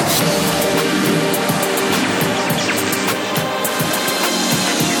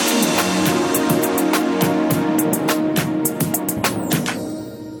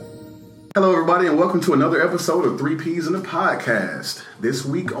welcome to another episode of 3Ps in the Podcast. This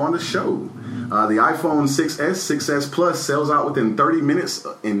week on the show, the iPhone 6S, 6S Plus sells out within 30 minutes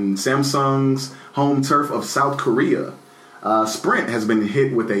in Samsung's home turf of South Korea. Sprint has been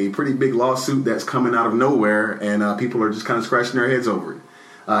hit with a pretty big lawsuit that's coming out of nowhere, and people are just kind of scratching their heads over it.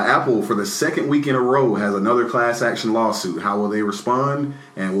 Apple, for the second week in a row, has another class action lawsuit. How will they respond?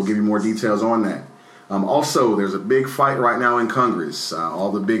 And we'll give you more details on that. Also, there's a big fight right now in Congress.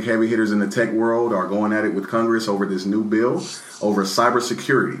 All the big heavy hitters in the tech world are going at it with Congress over this new bill over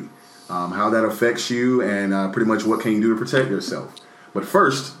cybersecurity, how that affects you, and pretty much what can you do to protect yourself. But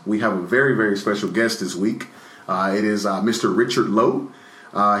first, we have a very, very special guest this week. It is Mr. Richard Lowe.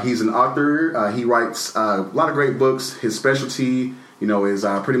 He's an author. He writes a lot of great books. His specialty, is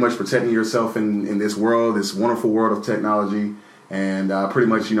pretty much protecting yourself in this world, this wonderful world of technology, and pretty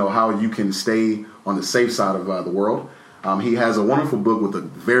much, how you can stay on the safe side of the world. He has a wonderful book with a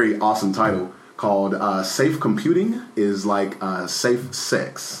very awesome title called Safe Computing is Like Safe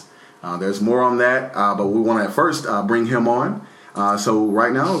Sex. There's more on that, but we want to first bring him on. So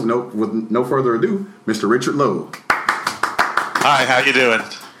right now, with no further ado, Mr. Richard Lowe. Hi, how you doing?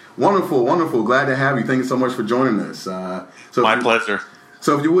 Wonderful, wonderful. Glad to have you. Thank you so much for joining us. My pleasure.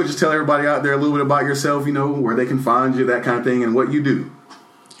 So if you would, just tell everybody out there a little bit about yourself, where they can find you, that kind of thing, and what you do.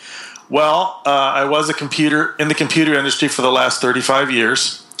 Well, I was in the computer industry for the last 35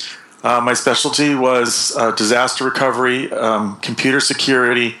 years. My specialty was disaster recovery, computer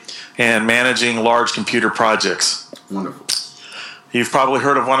security, and managing large computer projects. Wonderful. You've probably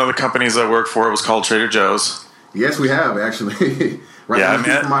heard of one of the companies I worked for. It was called Trader Joe's. Yes, we have, actually.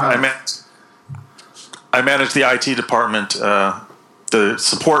 I managed the IT department, the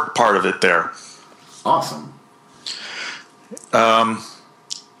support part of it there. Awesome.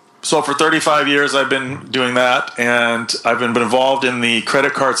 So for 35 years, I've been doing that, and I've been involved in the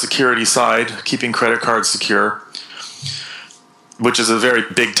credit card security side, keeping credit cards secure, which is a very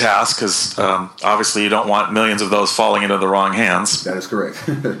big task because obviously you don't want millions of those falling into the wrong hands. That is correct.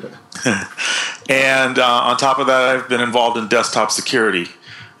 And on top of that, I've been involved in desktop security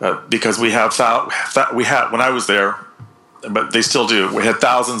because we had when I was there, but they still do. We had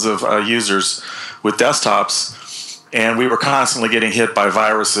thousands of users with desktops. And we were constantly getting hit by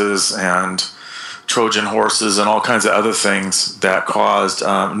viruses and Trojan horses and all kinds of other things that caused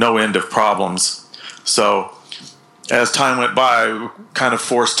no end of problems. So as time went by, we were kind of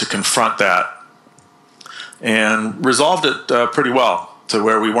forced to confront that and resolved it pretty well to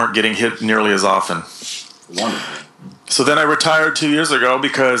where we weren't getting hit nearly as often. Wonderful. So then I retired 2 years ago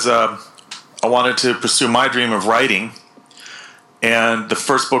because I wanted to pursue my dream of writing. And the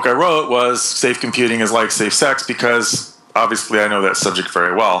first book I wrote was Safe Computing is Like Safe Sex because obviously I know that subject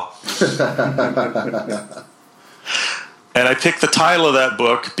very well. And I picked the title of that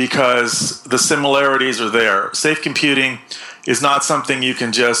book because the similarities are there. Safe computing is not something you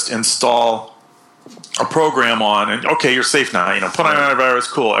can just install a program on and, okay, you're safe now. Put on antivirus,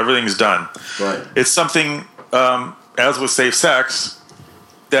 cool, everything's done. Right. It's something, as with safe sex,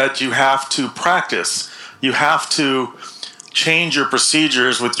 that you have to practice. You have to change your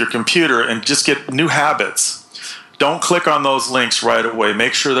procedures with your computer and just get new habits. Don't click on those links right away.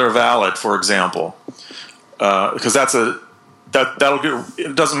 Make sure they're valid, for example, because it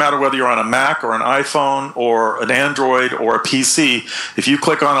doesn't matter whether you're on a Mac or an iPhone or an Android or a PC. If you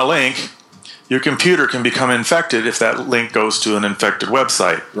click on a link, your computer can become infected if that link goes to an infected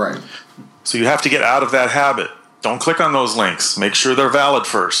website. Right. So you have to get out of that habit. Don't click on those links. Make sure they're valid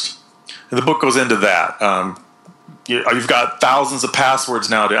first. And the book goes into that. You've got thousands of passwords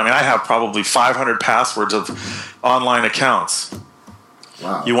nowadays. I have probably 500 passwords of online accounts.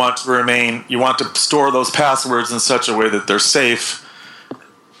 Wow. You want to store those passwords in such a way that they're safe.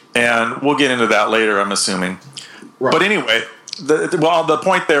 And we'll get into that later, I'm assuming. Right. But anyway, the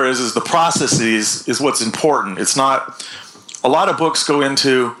point there is the processes is what's important. It's not, a lot of books go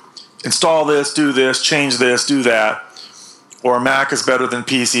into install this, do this, change this, do that. Or Mac is better than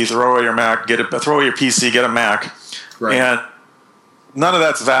PC, throw away your Mac, throw away your PC, get a Mac. Right. And none of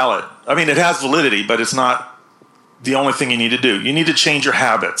that's valid. It has validity, but it's not the only thing you need to do. You need to change your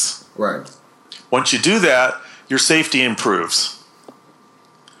habits. Right. Once you do that, your safety improves.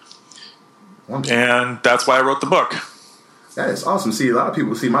 Wonderful. And that's why I wrote the book. That is awesome. See, a lot of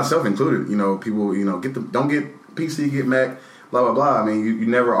people, myself included, people, don't get PC, get Mac, blah, blah, blah. You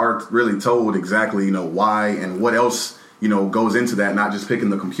never are really told exactly, why and what else, goes into that. Not just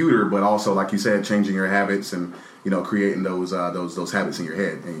picking the computer, but also, like you said, changing your habits and, creating those habits in your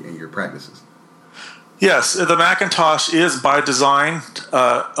head and your practices. Yes, the Macintosh is by design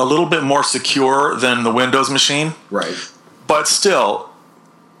a little bit more secure than the Windows machine. Right. But still,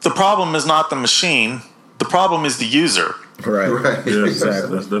 the problem is not the machine. The problem is the user. Right. Yeah,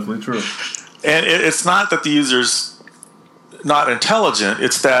 exactly. That's definitely true. And it's not that the user's not intelligent.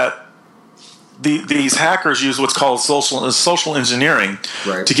 It's that these hackers use what's called social engineering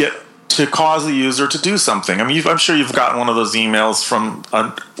to cause the user to do something. I mean, I'm sure you've gotten one of those emails from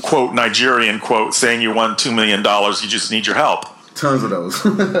a quote Nigerian quote saying you won $2 million. You just need your help. Tons of those.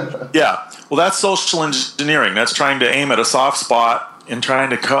 Yeah. Well, that's social engineering. That's trying to aim at a soft spot and trying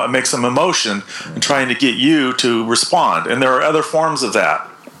to make some emotion and trying to get you to respond. And there are other forms of that.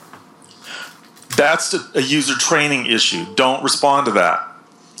 That's a user training issue. Don't respond to that.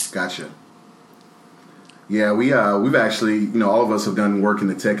 Gotcha. Yeah, we've actually, all of us have done work in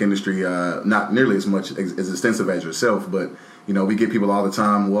the tech industry, not nearly as much as extensive as yourself, but, we get people all the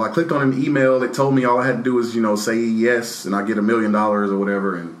time, well, I clicked on an email, it told me all I had to do was, say yes, and I get $1 million or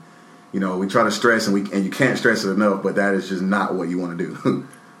whatever, and, we try to stress, and you can't stress it enough, but that is just not what you want to do.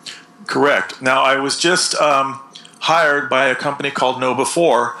 Correct. Now, I was just hired by a company called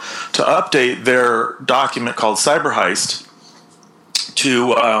KnowBe4 to update their document called Cyber Heist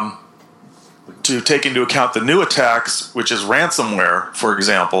to take into account the new attacks, which is ransomware, for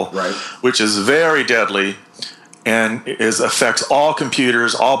example, right, which is very deadly and affects all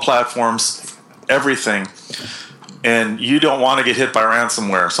computers, all platforms, everything. And you don't want to get hit by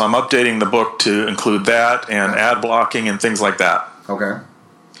ransomware. So I'm updating the book to include that and ad blocking and things like that. Okay.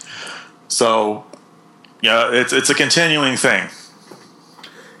 So, yeah, it's a continuing thing.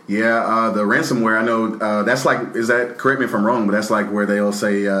 Yeah, the ransomware, I know, that's like, correct me if I'm wrong, but that's like where they'll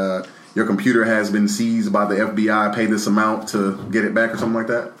say your computer has been seized by the FBI, pay this amount to get it back or something like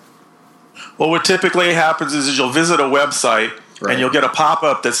that? Well, what typically happens is you'll visit a website, right, and you'll get a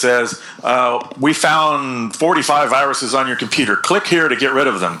pop-up that says, we found 45 viruses on your computer. Click here to get rid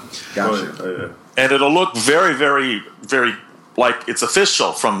of them. Gotcha. Oh, yeah. And it'll look very, very, very like it's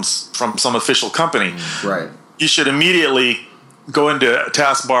official from some official company. Right. You should immediately go into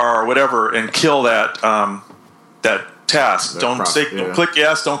taskbar or whatever and kill that task. Don't click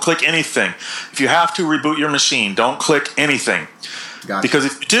yes, don't click anything. If you have to reboot your machine, don't click anything. Gotcha. Because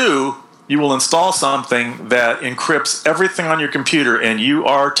if you do, you will install something that encrypts everything on your computer, and you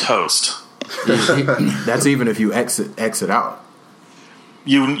are toast. That's even if you exit out.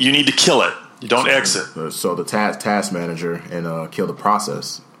 You need to kill it. You don't exit. So the task manager and kill the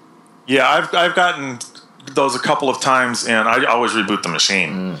process. Yeah, I've gotten those a couple of times, and I always reboot the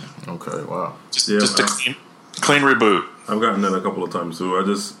machine. Okay, wow. Just a clean reboot. I've gotten that a couple of times too. I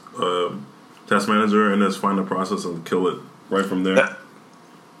just task manager and just find the process and kill it right from there.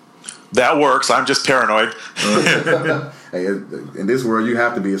 That works. I'm just paranoid. Hey, in this world, you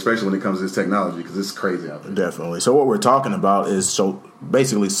have to be, especially when it comes to this technology, because it's crazy out there. Definitely. So what we're talking about is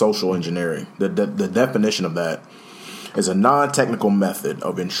basically social engineering. The definition of that is a non-technical method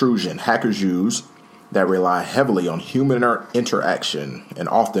of intrusion hackers use that rely heavily on human interaction and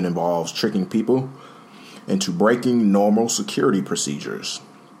often involves tricking people into breaking normal security procedures.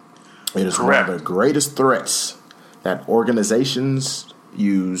 It is Correct. one of the greatest threats that organizations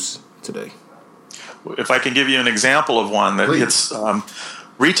use today. If I can give you an example of one that hits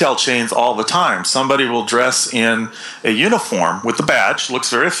retail chains all the time. Somebody will dress in a uniform with the badge, looks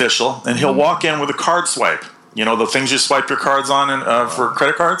very official, and he'll walk in with a card swipe. You know, the things you swipe your cards on for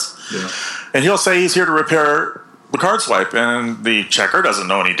credit cards? Yeah. And he'll say he's here to repair the card swipe, and the checker doesn't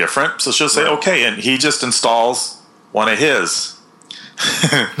know any different. So she'll say, okay, and he just installs one of his.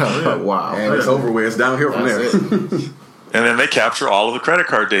 Wow. And it's over with. It's downhill from there. And then they capture all of the credit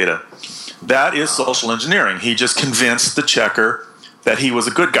card data. That is social engineering. He just convinced the checker that he was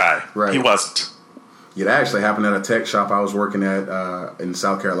a good guy. Right. He wasn't. Yeah, that actually happened at a tech shop I was working at in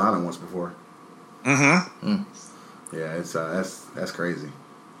South Carolina once before. Mm-hmm. Yeah, it's that's crazy.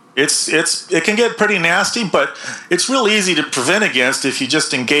 It can get pretty nasty, but it's real easy to prevent against if you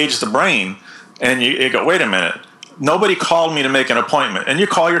just engage the brain and you go, wait a minute, nobody called me to make an appointment, and you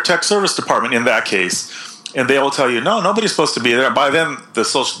call your tech service department in that case, and they will tell you, no, nobody's supposed to be there. By then,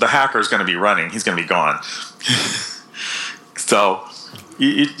 the hacker is going to be running; he's going to be gone. So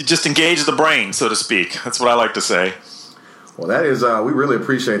you just engage the brain, so to speak. That's what I like to say. Well, that is we really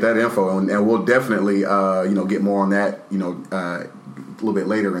appreciate that info, and we'll definitely get more on that a little bit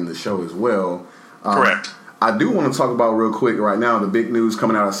later in the show as well. Correct. I do want to talk about real quick right now. The big news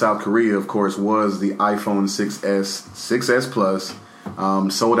coming out of South Korea, of course, was the iPhone 6s, 6s Plus,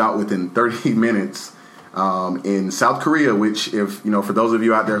 sold out within 30 minutes in South Korea. Which, if for those of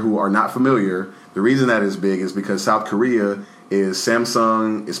you out there who are not familiar, the reason that is big is because South Korea is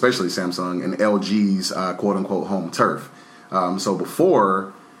Samsung, especially Samsung, and LG's quote unquote home turf. So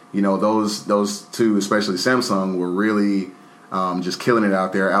before, those two, especially Samsung, were really just killing it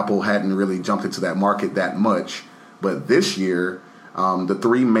out there. Apple hadn't really jumped into that market that much. But this year, the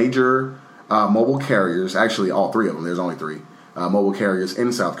three major mobile carriers, actually all three of them, there's only three mobile carriers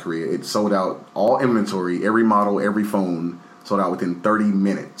in South Korea, it sold out all inventory, every model, every phone, sold out within 30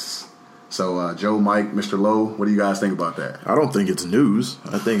 minutes. So, Joe, Mike, Mr. Lowe, what do you guys think about that? I don't think it's news.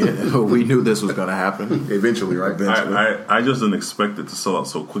 I think we knew this was going to happen. Eventually, right? Eventually. I just didn't expect it to sell out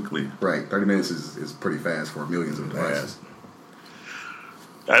so quickly. Right. 30 minutes is pretty fast for millions of devices.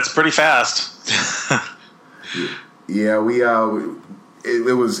 That's pretty fast. Yeah,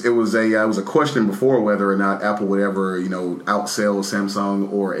 it was a question before whether or not Apple would ever, outsell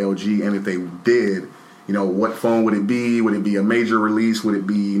Samsung or LG, and if they did, what phone would it be? Would it be a major release? Would it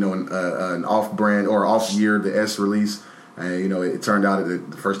be, an off-brand or off-year, the S release? And, it turned out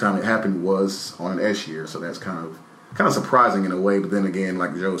that the first time it happened was on an S year, so that's kind of surprising in a way. But then again,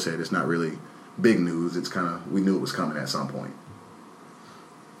 like Joe said, it's not really big news. It's we knew it was coming at some point.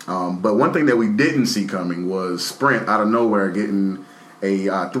 But one thing that we didn't see coming was Sprint out of nowhere getting a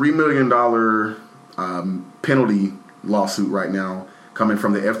 $3 million penalty lawsuit right now coming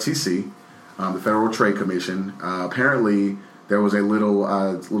from the FTC. The Federal Trade Commission. Apparently, there was a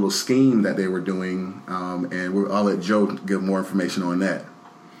little scheme that they were doing, and I'll let Joe give more information on that.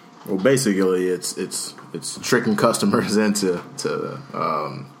 Well, basically, it's tricking customers into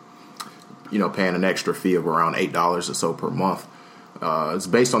paying an extra fee of around $8 or so per month. It's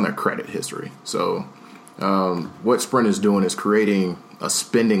based on their credit history. So, what Sprint is doing is creating a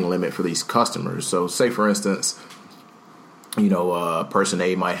spending limit for these customers. So, say for instance, person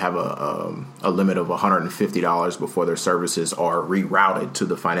A might have a limit of $150 before their services are rerouted to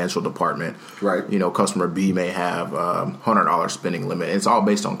the financial department. Right. Customer B may have $100 spending limit. It's all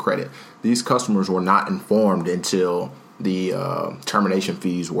based on credit. These customers were not informed until the termination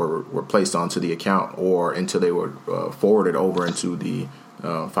fees were placed onto the account or until they were forwarded over into the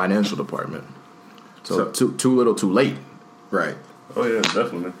financial department. So too little, too late. Right. Oh, yeah,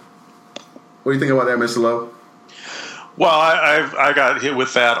 definitely. What do you think about that, Mr. Lowe? Well, I got hit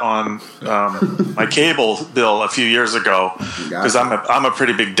with that on my cable bill a few years ago because I'm a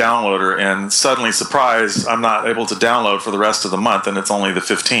pretty big downloader, and suddenly surprised I'm not able to download for the rest of the month, and it's only the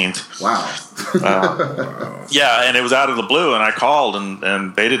 15th. Wow. Yeah, and it was out of the blue, and I called,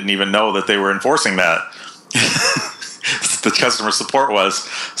 and they didn't even know that they were enforcing that. The customer support was.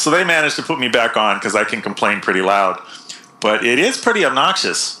 So they managed to put me back on because I can complain pretty loud. But it is pretty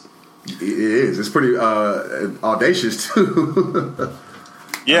obnoxious. It is. It's pretty audacious too.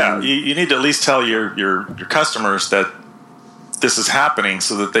 Yeah, you need to at least tell your customers that this is happening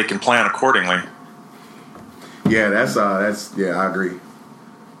so that they can plan accordingly. Yeah, that's I agree.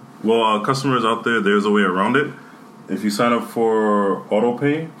 Well, customers out there, there's a way around it. If you sign up for auto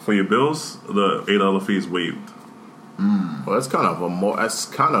pay for your bills, the $8 fee is waived. Well, it's kind of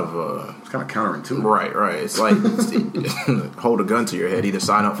counterintuitive. Right. It's like hold a gun to your head. Either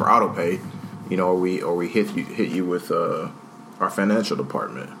sign up for auto pay, or we hit you with our financial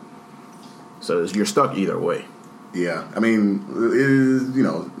department. So you're stuck either way. Yeah, I mean, it is,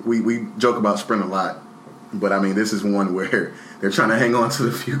 we joke about Sprint a lot, but I mean, this is one where they're trying to hang on to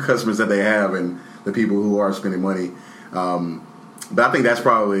the few customers that they have and the people who are spending money. But I think that's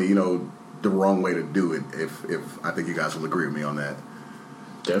probably the wrong way to do it. If I think you guys will agree with me on that.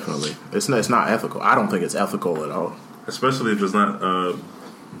 Definitely, it's not ethical. I don't think it's ethical at all. Especially if it's not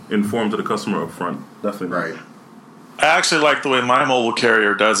informed to the customer up front. Definitely right. I actually like the way my mobile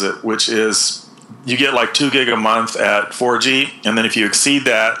carrier does it, which is you get like 2 gig a month at 4G, and then if you exceed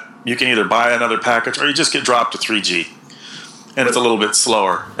that, you can either buy another package or you just get dropped to 3G, and it's a little bit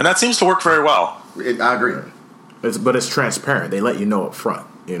slower, and that seems to work very well. I agree. But it's transparent. They let you know up front.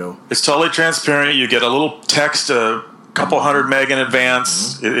 It's totally transparent. You get a little text, a couple hundred meg in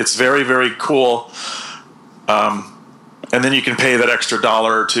advance. Mm-hmm. It's very, very cool. And then you can pay that extra $1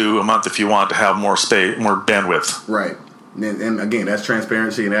 or $2 a month if you want to have more space, more bandwidth. Right. And again, that's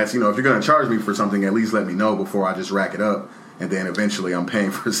transparency. And that's, if you're going to charge me for something, at least let me know before I just rack it up. And then eventually I'm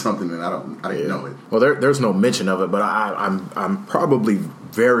paying for something and I didn't know it. Well, there's no mention of it, but I'm probably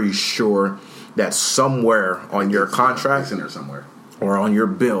very sure that somewhere on your contract, it's in there somewhere, or on your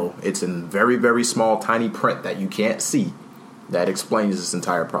bill, it's in very, very small, tiny print that you can't see that explains this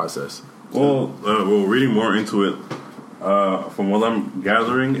entire process. Well, reading more into it, from what I'm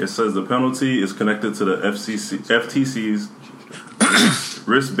gathering, it says the penalty is connected to the FTC's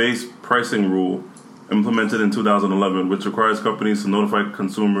risk-based pricing rule implemented in 2011, which requires companies to notify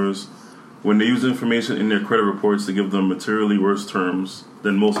consumers when they use information in their credit reports to give them materially worse terms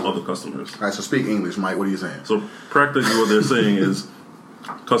than most other customers. All right, so speak English, Mike. What are you saying? So practically what they're saying is,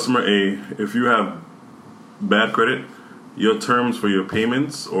 customer A, if you have bad credit, your terms for your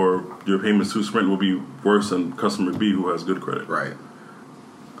payments or your payments to Sprint will be worse than customer B who has good credit. Right.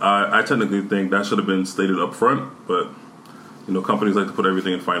 I technically think that should have been stated up front, but companies like to put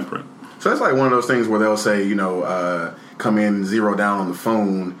everything in fine print. So that's like one of those things where they'll say, come in 0 down on the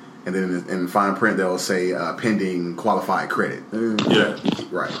phone, and then in fine print they'll say pending qualified credit. Yeah.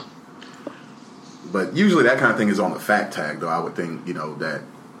 Right. But usually that kind of thing is on the fact tag, though. I would think, that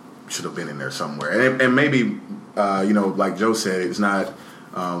should have been in there somewhere. And maybe, like Joe said, it's not,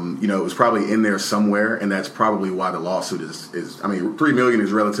 it was probably in there somewhere, and that's probably why the lawsuit is $3 million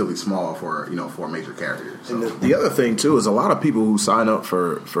is relatively small for a major carrier. So. And the other thing, too, is a lot of people who sign up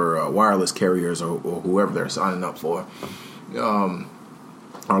for wireless carriers or whoever they're signing up for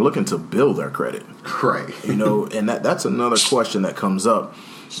are looking to build their credit. Right. And that's another question that comes up.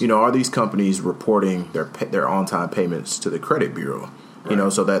 Are these companies reporting their on-time payments to the credit bureau,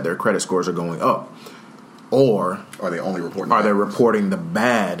 right, so that their credit scores are going up? Or are they only reporting? Are they reporting the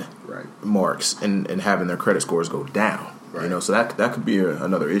bad right marks and having their credit scores go down? Right. So that could be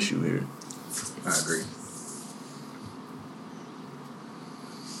another issue here. I agree.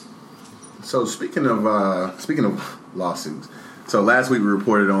 So speaking of lawsuits, so last week we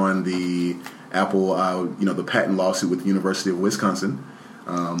reported on the Apple, the patent lawsuit with the University of Wisconsin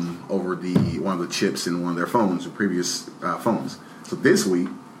over one of the chips in one of their phones, the previous phones. So this week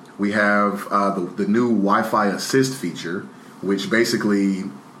we have the new Wi-Fi assist feature, which basically,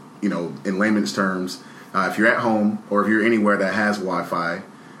 in layman's terms, if you're at home or if you're anywhere that has Wi-Fi,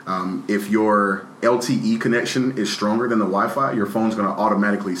 if your LTE connection is stronger than the Wi-Fi, your phone's going to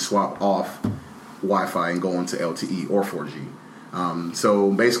automatically swap off Wi-Fi and go into LTE or 4G.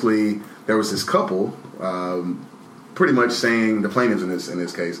 So basically, there was this couple, pretty much saying, the plaintiffs in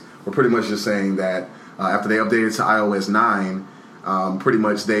this case were pretty much just saying that after they updated to iOS 9. Pretty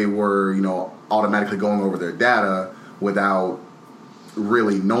much they were, automatically going over their data without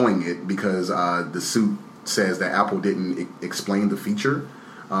really knowing it because the suit says that Apple didn't explain the feature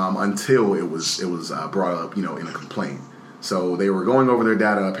until it was brought up, in a complaint. So they were going over their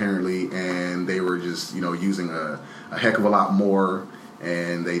data apparently, and they were just, using a heck of a lot more,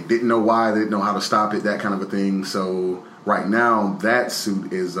 and they didn't know why, they didn't know how to stop it, that kind of a thing. So right now, that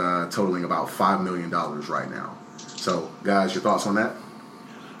suit is totaling about $5 million right now. So, guys, your thoughts on that?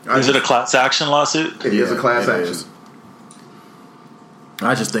 Is it a class action lawsuit? It is a class action. Is.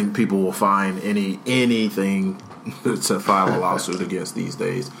 I just think people will find anything to file a lawsuit against these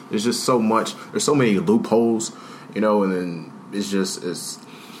days. There's just so much. There's so many loopholes, and then it's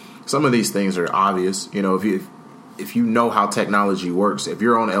some of these things are obvious. If you know how technology works, if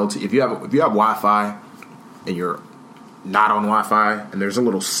you're on LTE, if you have Wi-Fi and you're not on Wi-Fi, and there's a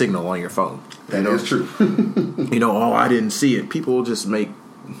little signal on your phone. That is true. I didn't see it. People just make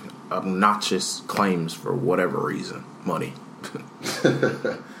obnoxious claims for whatever reason. Money.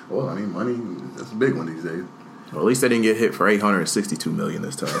 Well, money, that's a big one these days. Well, at least they didn't get hit for $862 million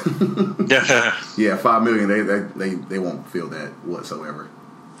this time. Yeah, $5 million. They won't feel that whatsoever.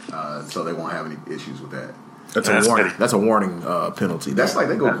 So they won't have any issues with that. That's a warning. That's a warning penalty. That's like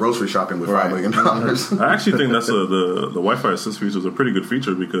they go grocery shopping with $5 million. I actually think that's the Wi-Fi assist feature is a pretty good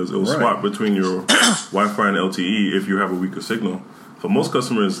feature because it will swap between your Wi-Fi and LTE if you have a weaker signal. For most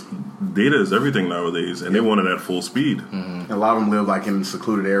customers, data is everything nowadays, and they want it at full speed. Mm-hmm. A lot of them live like in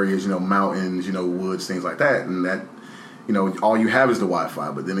secluded areas, mountains, woods, things like that, and that, all you have is the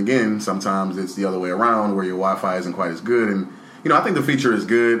Wi-Fi. But then again, sometimes it's the other way around where your Wi-Fi isn't quite as good, and I think the feature is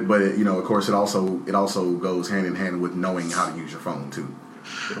good, but of course, it also goes hand in hand with knowing how to use your phone too.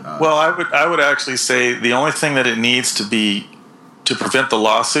 Well, I would actually say the only thing that it needs to be to prevent the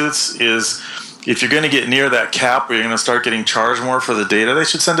lawsuits is if you're going to get near that cap where you're going to start getting charged more for the data, they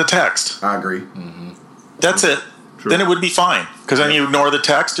should send a text. I agree. Mm-hmm. That's it. True. Then it would be fine because then you ignore the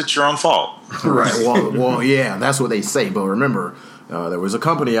text; it's your own fault. Right. Well, yeah, that's what they say. But remember, there was a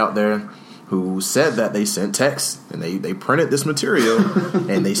company out there who said that they sent texts and they printed this material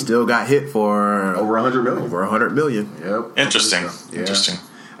and they still got hit for over $100 million. Over $100 million. Yep. Interesting. Yeah. Interesting.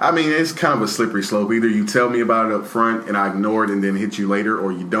 It's kind of a slippery slope. Either you tell me about it up front and I ignore it and then hit you later,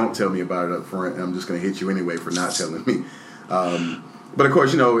 or you don't tell me about it up front and I'm just going to hit you anyway for not telling me. But of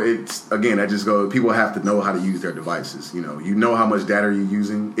course, it's again, that just goes. People have to know how to use their devices. You know how much data you're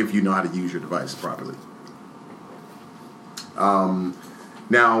using if you know how to use your device properly.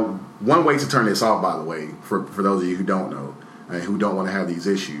 Now, one way to turn this off, by the way, for those of you who don't know and who don't want to have these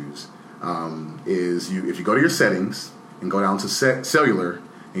issues, is if you go to your settings and go down to cellular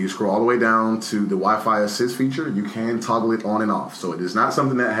and you scroll all the way down to the Wi-Fi assist feature, you can toggle it on and off. So it is not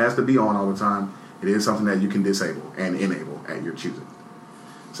something that has to be on all the time. It is something that you can disable and enable at your choosing.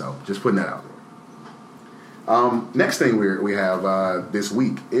 So just putting that out there. Next thing we have this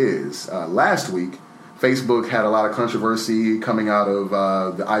week is last week, Facebook had a lot of controversy coming out of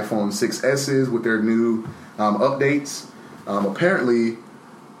the iPhone 6S's with their new updates. Apparently,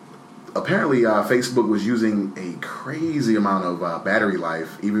 Facebook was using a crazy amount of battery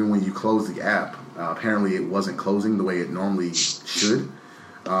life, even when you close the app. Apparently, it wasn't closing the way it normally should.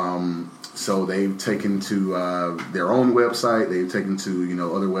 So they've taken to their own website. They've taken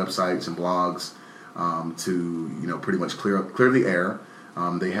to other websites and blogs to pretty much clear the air.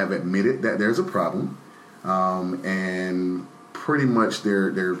 They have admitted that there's a problem, and pretty much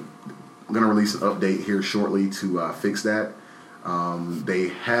they're going to release an update here shortly to fix that. They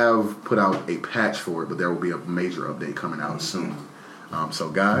have put out a patch for it, but there will be a major update coming out soon. So,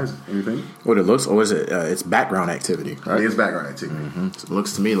 guys, anything? What it looks, or is it? It's background activity, right? It is background activity. Mm-hmm. So it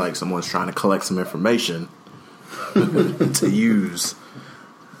looks to me like someone's trying to collect some information to use.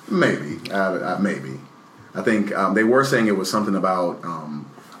 Maybe. Maybe. I think they were saying it was something about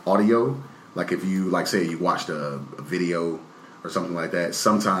audio. Like if you, say you watched a video or something like that,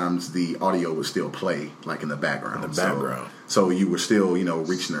 sometimes the audio would still play, in the background. So you were still,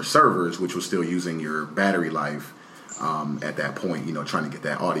 reaching their servers, which was still using your battery life at that point, trying to get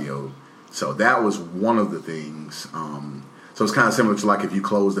that audio. So that was one of the things. So it's kind of similar to if you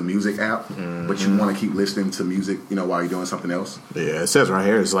close the music app, but you want to keep listening to music, while you're doing something else. Yeah, it says right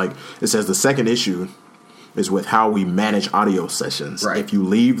here, it says the second issue is with how we manage audio sessions. Right. If you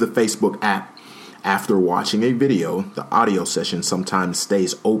leave the Facebook app after watching a video, the audio session sometimes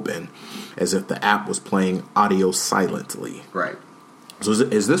stays open as if the app was playing audio silently. Right. So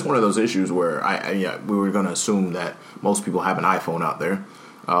is this one of those issues where we were going to assume that most people have an iPhone out there?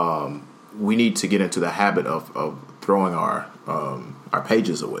 We need to get into the habit of throwing our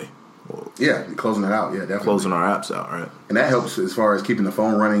pages away. Yeah, closing it out. Yeah, definitely. Closing our apps out, right? And that helps as far as keeping the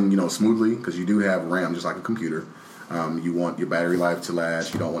phone running, smoothly, because you do have RAM just like a computer. You want your battery life to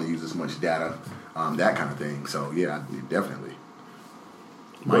last. You don't want to use as much data, that kind of thing. So, yeah, definitely.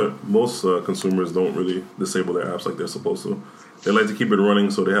 But most consumers don't really disable their apps like they're supposed to. They like to keep it running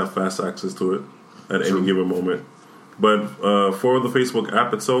so they have fast access to it at any given moment. But for the Facebook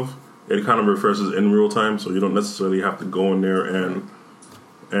app itself, it kind of refreshes in real time, so you don't necessarily have to go in there and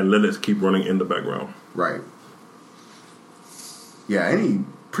let it keep running in the background. Right. Yeah,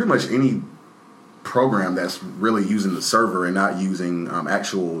 pretty much any program that's really using the server and not using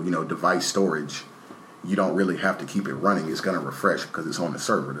actual device storage, you don't really have to keep it running. It's going to refresh because it's on the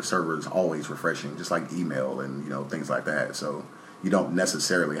server. The server is always refreshing, just like email and things like that. So you don't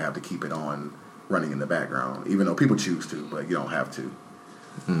necessarily have to keep it on running in the background, even though people choose to, but you don't have to.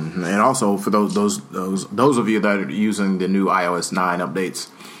 Mm-hmm. And also for those of you that are using the new iOS 9 updates,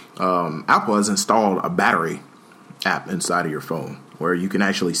 Apple has installed a battery app inside of your phone where you can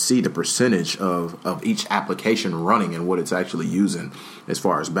actually see the percentage of each application running and what it's actually using as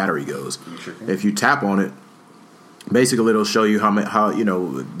far as battery goes. Sure. If you tap on it, basically it'll show you how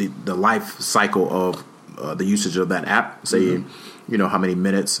the life cycle of the usage of that app. Say, how many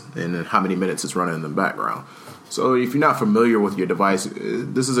minutes and then how many minutes it's running in the background. So if you're not familiar with your device,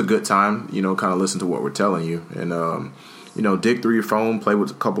 this is a good time, kind of listen to what we're telling you and, dig through your phone, play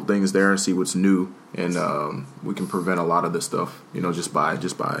with a couple things there and see what's new. And we can prevent a lot of this stuff, just by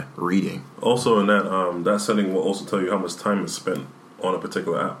reading. Also, in that setting will also tell you how much time is spent on a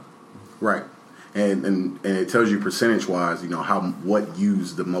particular app. Right, and it tells you percentage wise, what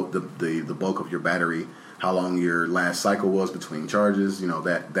used the bulk of your battery, how long your last cycle was between charges,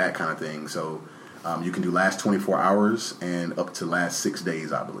 that kind of thing. So you can do last 24 hours and up to last 6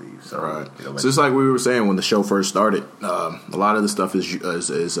 days, I believe. So, right. So just like we were saying when the show first started, a lot of the stuff is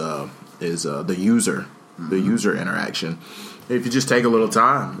the user, the user interaction. If you just take a little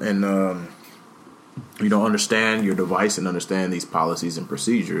time and understand your device and understand these policies and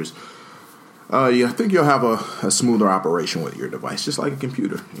procedures, I think you'll have a smoother operation with your device, just like a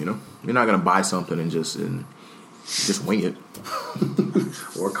computer. You're not going to buy something and just wing it.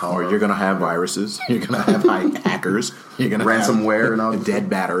 Or you're going to have viruses. You're going to have hackers. You're going to ransomware and all dead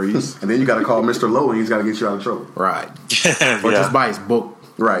batteries. And then you got to call Mr. Lowe and he's got to get you out of trouble. Right. Or just buy his book.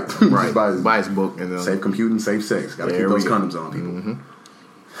 Right. Right. buy his book. And Safe computing, safe sex. Got to keep those condoms on, people. Mm-hmm.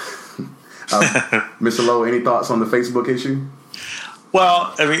 Mr. Lowe, any thoughts on the Facebook issue?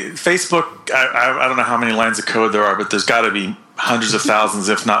 Well, I mean, Facebook, I don't know how many lines of code there are, but there's got to be hundreds of thousands,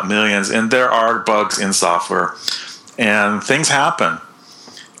 if not millions. And there are bugs in software. And things happen.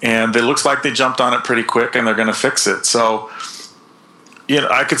 And it looks like they jumped on it pretty quick and they're going to fix it. So,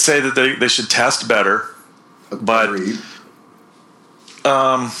 I could say that they should test better. But, it's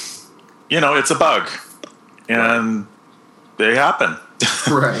a bug. And they happen.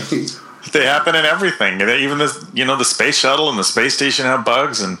 Right. They happen in everything. Even the space shuttle and the space station have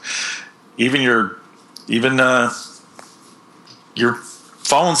bugs, and even your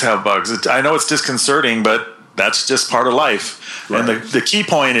phones have bugs. I know it's disconcerting, but that's just part of life. Right. And the key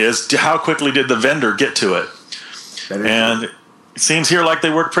point is how quickly did the vendor get to it? And it seems here like they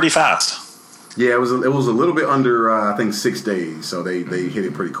work pretty fast. Yeah, it was a little bit under I think 6 days, so they hit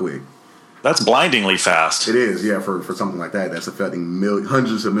it pretty quick. That's blindingly fast. It is, yeah, for something like that. That's affecting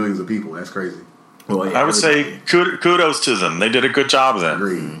hundreds of millions of people. That's crazy. Well, yeah, I would say kudos to them. They did a good job then.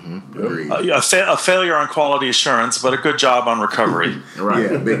 Agreed. Mm-hmm. Agreed. A failure on quality assurance, but a good job on recovery. Right.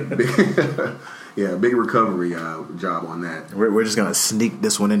 Yeah, big recovery job on that. We're just gonna sneak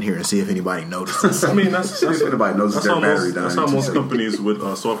this one in here and see if anybody notices. I mean, that's if anybody notices their battery dying. That's how most companies with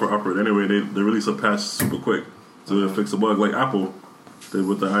software operate. Anyway, they release a patch super quick to fix a bug, like Apple did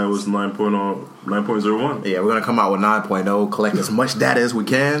with the iOS 9.01. Yeah, we're gonna come out with 9.0, collect as much data as we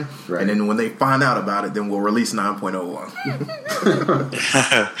can, right. And then when they find out about it, then we'll release 9.01.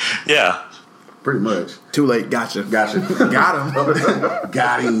 Yeah. Pretty much. Too late. Gotcha. Got him.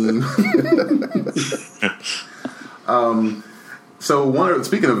 Got him. So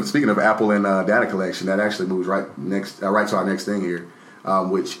speaking of Apple and data collection, that actually moves right to our next thing here,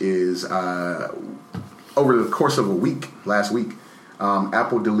 which is over the course of last week,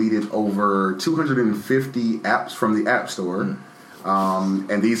 Apple deleted over 250 apps from the App Store, and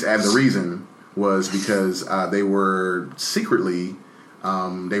the reason was because they were secretly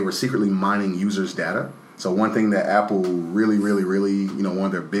mining users' data. So one thing that Apple really, one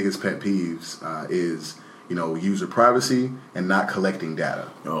of their biggest pet peeves is, user privacy and not collecting data.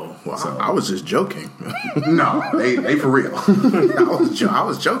 Oh, well, so, I was just joking. No, they for real. I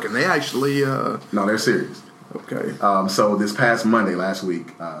was joking. They actually... No, they're serious. Okay. So this past Monday, last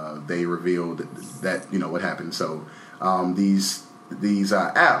week, they revealed that, what happened. So these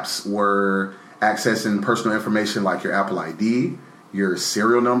apps were accessing personal information like your Apple ID, your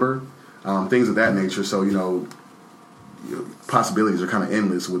serial number, things of that nature. So, possibilities are kind of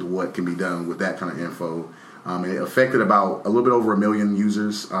endless with what can be done with that kind of info. And it affected about a little bit over 1 million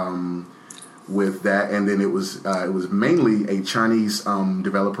users with that. And then it was mainly a Chinese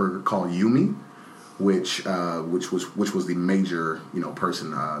developer called Yumi, which was the major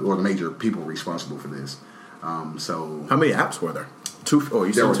person or the major people responsible for this. So how many apps were there?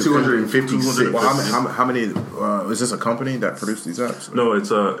 There were 256. Well, how many? Is this a company that produced these apps? No,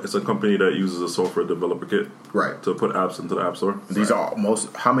 it's a company that uses a software developer kit, right, to put apps into the App Store. These are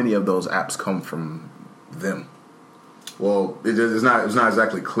how many of those apps come from them? Well, it's not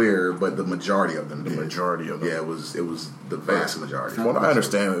exactly clear, but the majority of them. Majority of them. Yeah, it was the vast majority. From what I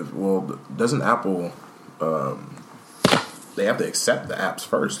understand, doesn't Apple? They have to accept the apps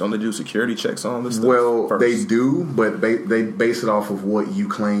first. Don't they do security checks on this stuff? Well, first? They do, but they base it off of what you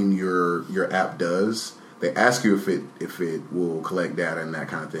claim your app does. They ask you if it will collect data and that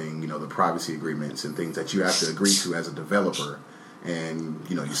kind of thing. The privacy agreements and things that you have to agree to as a developer. And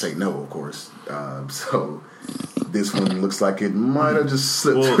you say no, of course. So this one looks like it might have just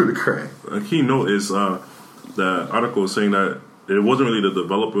slipped through the crack. A key note is the article is saying that it wasn't really the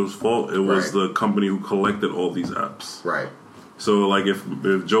developer's fault. It was the company who collected all these apps. Right. So, like, if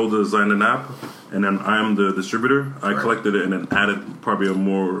Joe designed an app and then I'm the distributor, I collected it and then added probably a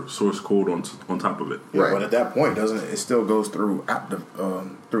more source code on top of it. Yeah, right. But at that point, doesn't it still goes through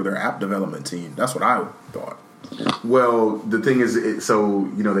through their app development team? That's what I thought. Well, the thing is,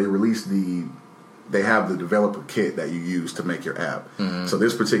 they released they have the developer kit that you use to make your app. Mm-hmm. So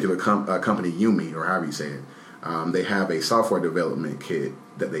this particular company, Yumi, or however you say it, they have a software development kit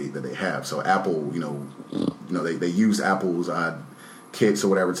that they have. So Apple, they use Apple's kits or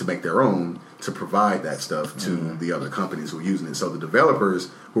whatever to make their own to provide that stuff to the other companies who are using it. So the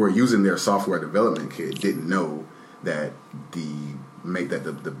developers who are using their software development kit didn't know that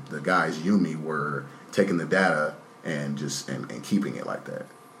the guys Yumi were taking the data and just and keeping it like that.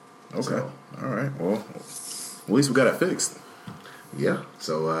 Okay. So, all right. Well, at least we got it fixed. Yeah.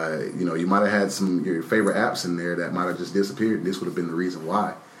 So, you might have had your favorite apps in there that might have just disappeared. This would have been the reason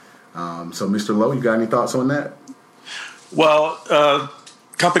why. So, Mr. Lowe, you got any thoughts on that? Well,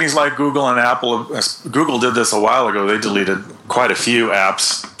 companies like Google and Apple, Google did this a while ago. They deleted quite a few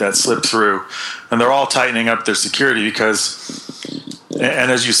apps that slipped through. And they're all tightening up their security because,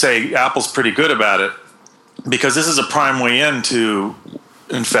 and as you say, Apple's pretty good about it because this is a prime way in to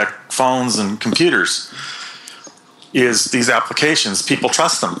infect phones and computers. Is these applications, people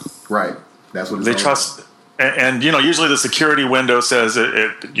trust them. Right. That's what they trust. And usually the security window says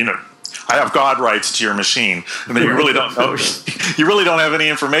I have God rights to your machine. And then you really don't know. You really don't have any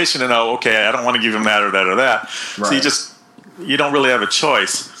information to know, okay, I don't want to give him that or that or that. Right. So you don't really have a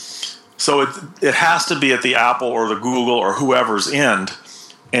choice. So it has to be at the Apple or the Google or whoever's end.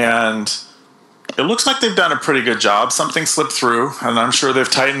 And it looks like they've done a pretty good job. Something slipped through, and I'm sure they've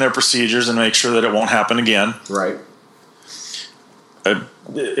tightened their procedures and make sure that it won't happen again. Right. And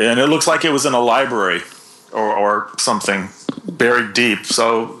it looks like it was in a library or something buried deep.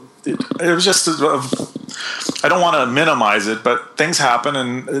 So it was just, I don't want to minimize it, but things happen,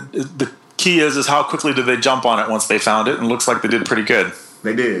 and the key is how quickly did they jump on it once they found it, and it looks like they did pretty good.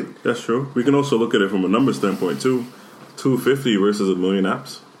 They did. That's true. We can also look at it from a number standpoint, too. 250 versus a million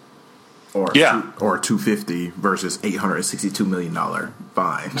apps. Or 250 versus $862 million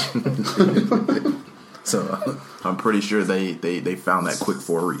fine. So I'm pretty sure they found that quick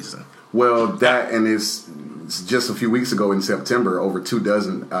for a reason. Well, that, and it's just a few weeks ago in September, over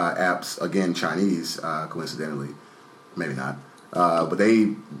 24 apps, again Chinese, coincidentally, maybe not, but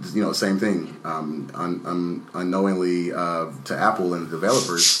they, same thing, unknowingly to Apple and the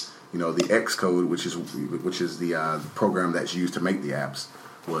developers, the X code, which is the program that's used to make the apps,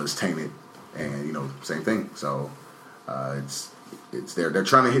 was tainted, and same thing. So it's there. They're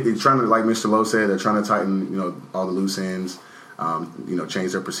trying to like Mr. Lowe said, they're trying to tighten all the loose ends,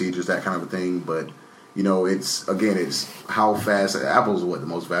 change their procedures, that kind of a thing. But it's how fast. Apple's the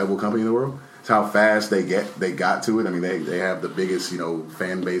most valuable company in the world. It's how fast they got to it. I mean, they have the biggest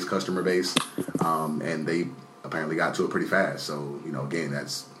fan base, customer base, and they apparently got to it pretty fast. So again,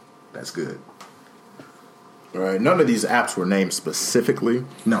 that's good. All right. None of these apps were named specifically.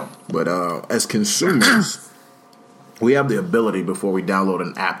 No. But as consumers, we have the ability before we download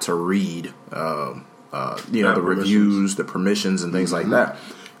an app to read, the reviews, the permissions, and things like that.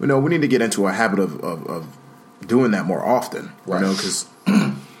 We need to get into a habit of doing that more often. Right. Because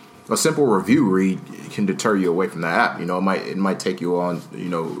a simple review read can deter you away from the app. It might take you on, to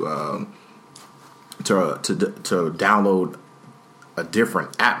download a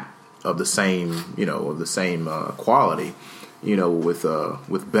different app of the same quality, with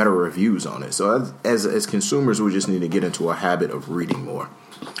better reviews on it. So as consumers, we just need to get into a habit of reading more.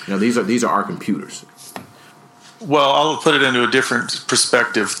 These are our computers. Well, I'll put it into a different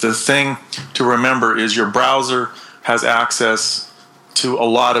perspective. The thing to remember is your browser has access to a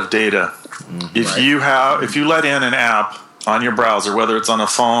lot of data. If you let in an app on your browser, whether it's on a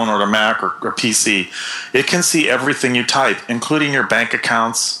phone or a Mac or PC, it can see everything you type, including your bank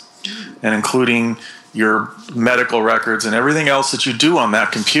accounts and including your medical records and everything else that you do on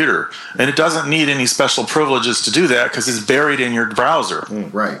that computer. And it doesn't need any special privileges to do that because it's buried in your browser.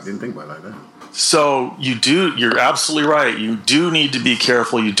 Right. Didn't think about it like that. So you're absolutely right. You do need to be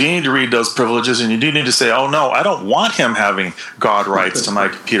careful. You do need to read those privileges, and you do need to say, oh, no, I don't want him having God rights to my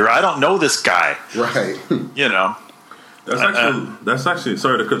computer. I don't know this guy. Right. That's actually,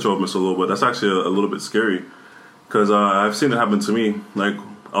 sorry to cut you off, Mr. Lowe, but that's actually a little bit scary because I've seen it happen to me. Like,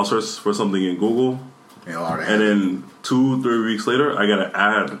 I'll search for something in Google, and then 2-3 weeks later, I got an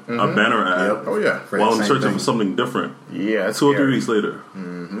ad, a banner ad. Yep. Oh, yeah. While I'm searching for something different. Yeah. 2 or 3 weeks later.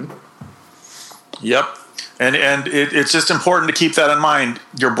 Mm-hmm. Yep. And it's just important to keep that in mind.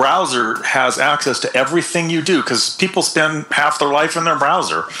 Your browser has access to everything you do because people spend half their life in their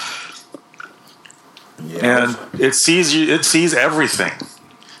browser. Yeah. And it sees everything.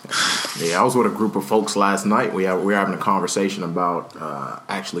 Yeah, I was with a group of folks last night. We were having a conversation about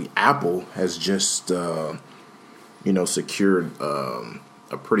actually Apple has just secured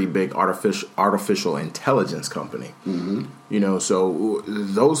a pretty big artificial intelligence company. Mm-hmm. So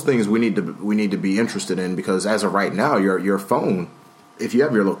those things we need to be interested in because as of right now, your phone, if you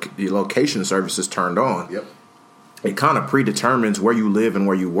have your location services turned on, yep, it kind of predetermines where you live and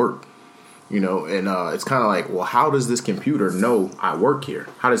where you work. And it's kind of like, well, how does this computer know I work here?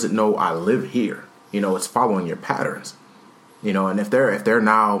 How does it know I live here? It's following your patterns. And if they're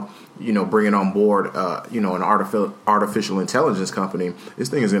now, bringing on board, an artificial intelligence company, this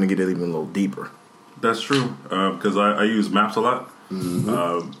thing is going to get even a little deeper. That's true because I use maps a lot,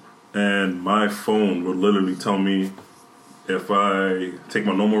 mm-hmm. And my phone will literally tell me if I take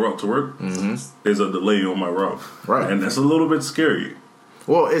my normal route to work, mm-hmm. there's a delay on my route, right? And that's a little bit scary.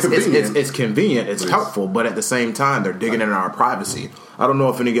 Well, it's convenient, it's helpful, but at the same time, they're digging into our privacy. I don't know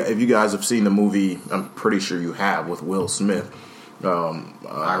if you guys have seen the movie. I'm pretty sure you have with Will Smith.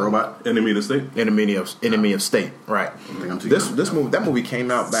 iRobot, Enemy of State. Enemy of State. Right. That movie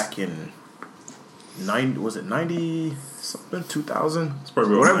came out back in 90 something 2000. It's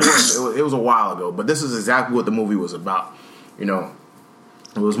probably whatever it was a while ago. But this is exactly what the movie was about. It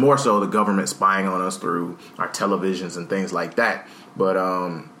was more so the government spying on us through our televisions and things like that. But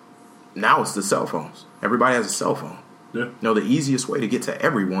now it's the cell phones. Everybody has a cell phone. Yeah. The easiest way to get to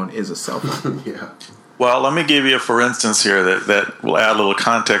everyone is a cell phone. Yeah. Well, let me give you a for instance here that will add a little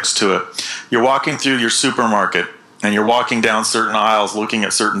context to it. You're walking through your supermarket, and you're walking down certain aisles looking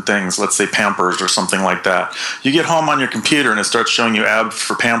at certain things, let's say Pampers or something like that. You get home on your computer and it starts showing you ads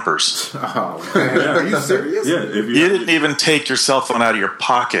for Pampers. Oh, man. Are you serious? Yeah. You didn't even take your cell phone out of your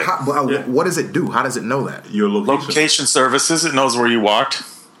pocket. What does it do? How does it know that? Your location services, it knows where you walked.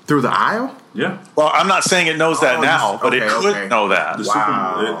 Through the aisle? Yeah. Well, I'm not saying it knows that now, but it could know that.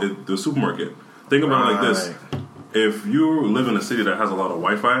 The supermarket. Think about it like this. If you live in a city that has a lot of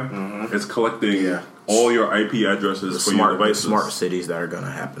Wi-Fi, it's collecting all your IP addresses for your devices. Smart cities that are going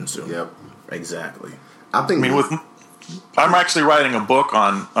to happen soon. Yep. Exactly. I'm actually writing a book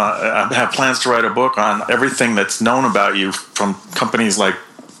on. I have plans to write a book on everything that's known about you from companies like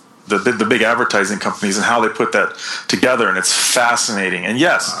the big advertising companies and how they put that together, and it's fascinating. And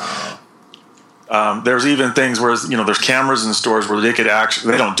yes, there's even things where there's cameras in stores where they could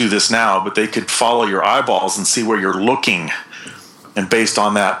actually, they don't do this now, but they could follow your eyeballs and see where you're looking, and based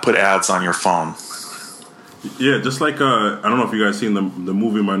on that, put ads on your phone. Yeah, just like I don't know if you guys seen the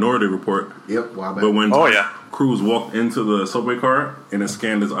movie Minority Report. Yep. Wow. But when Cruise walked into the subway car and it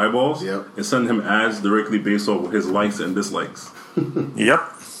scanned his eyeballs, it sent him ads directly based off his likes and dislikes. Yep.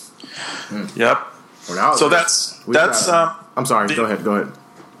 Well, so that's. I'm sorry. Go ahead.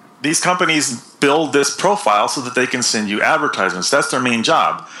 These companies build this profile so that they can send you advertisements. That's their main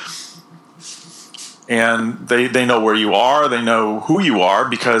job. And they know where you are. They know who you are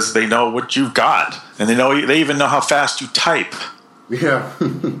because they know what you've got, and they even know how fast you type. Yeah.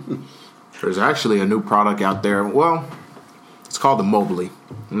 There's actually a new product out there. Well, it's called the Mobley.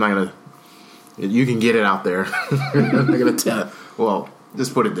 I'm not gonna. You can get it out there. I'm not gonna tell. Well,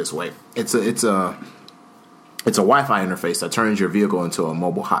 just put it this way. It's a Wi-Fi interface that turns your vehicle into a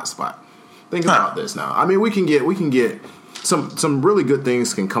mobile hotspot. Think about this now. I mean, we can get some really good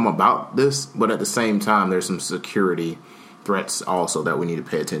things can come about this, but at the same time, there's some security threats also that we need to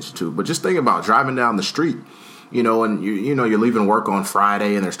pay attention to. But just think about driving down the street, and you're leaving work on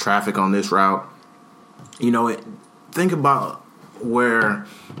Friday and there's traffic on this route. Think about where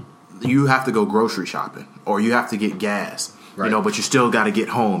you have to go grocery shopping or you have to get gas, right. But you still got to get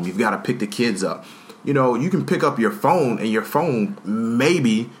home. You've got to pick the kids up. You can pick up your phone, and your phone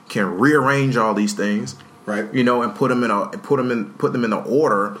maybe can rearrange all these things, right? And put them in the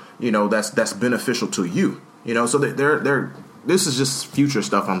order, that's beneficial to you. So this is just future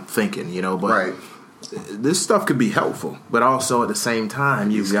stuff I'm thinking, but this stuff could be helpful, but also at the same time,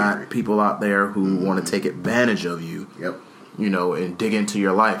 you've got people out there who want to take advantage of you. Yep. And dig into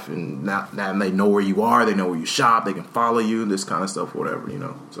your life, and now they know where you are, they know where you shop, they can follow you, this kind of stuff, whatever,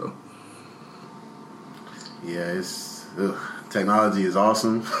 so. Yeah, technology is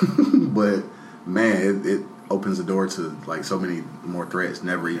awesome, but man, it opens the door to like so many more threats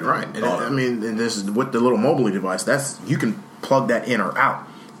never even thought of. And this is with the little Mobley device. You can plug that in or out.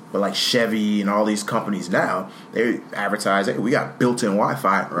 But like Chevy and all these companies now, they advertise, hey, we got built-in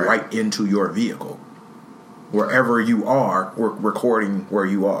Wi-Fi right into your vehicle. Wherever you are, we're recording where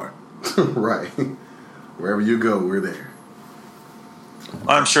you are. Right. Wherever you go, we're there.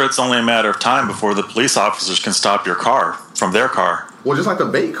 I'm sure it's only a matter of time before the police officers can stop your car from their car. Well, just like the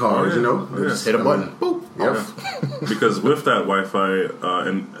bait cars, just hit a button. Boop. Yep. Because with that Wi-Fi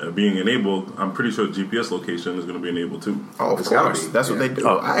and being enabled, I'm pretty sure GPS location is going to be enabled too. Oh, of course. That's what they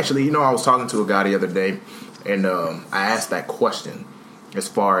do. Actually, I was talking to a guy the other day, and I asked that question as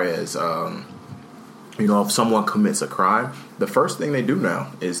far as, if someone commits a crime, the first thing they do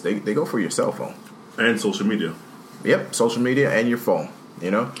now is they go for your cell phone. And social media. Yep, social media and your phone. They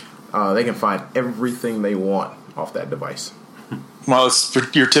can find everything they want off that device. Well,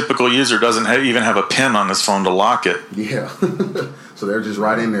 your typical user doesn't even have a pin on his phone to lock it. Yeah, so they're just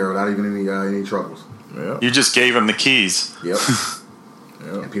right in there without even any troubles. Yeah, you just gave them the keys. Yep.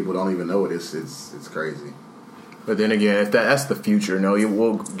 And people don't even know it. It's crazy. But then again, if that's the future,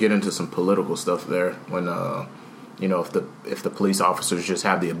 we'll get into some political stuff there when if the police officers just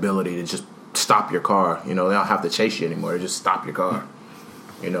have the ability to just stop your car, they don't have to chase you anymore. They just stop your car.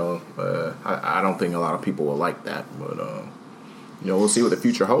 I don't think a lot of people will like that, but we'll see what the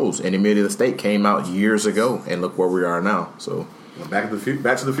future holds. Enemy of the State came out years ago, and look where we are now. So, Back to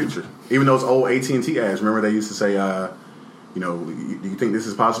the Future. Even those old AT&T ads, remember they used to say, do you think this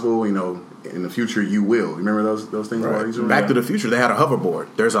is possible? In the future, you will. Remember those things? Right. Back to the Future, they had a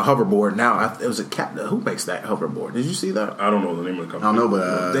hoverboard. There's a hoverboard now. It was a captain. Who makes that hoverboard? Did you see that? I don't know the name of the company. I don't know,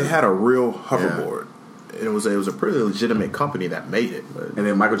 but they had a real hoverboard. it was a pretty legitimate company that made it. But. And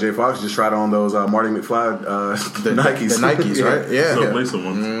then Michael J. Fox just tried on those Marty McFly the Nikes. The Nikes, right? Yeah. Self-lacing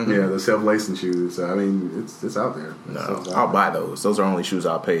ones. Mm-hmm. Yeah, the self-lacing shoes. I mean, it's out there. No, I'll buy those. Those are only shoes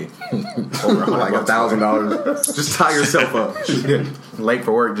I'll pay over like $1,000. Just tie yourself up. Late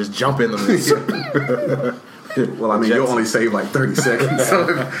for work, just jump in them. Well, I mean, you'll only save like 30 seconds.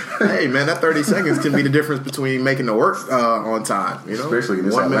 Hey, man, that 30 seconds can be the difference between making the work on time. You know, especially in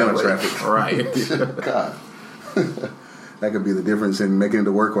this Atlanta traffic. Right. God. That could be the difference in making it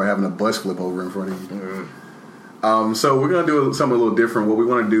to work or having a bus flip over in front of you. Mm-hmm. So we're going to do something a little different. What we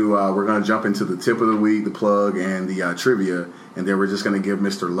want to do, we're going to jump into the tip of the week, the plug, and the trivia. And then we're just going to give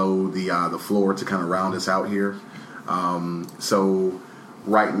Mr. Lowe the floor to kind of round us out here. So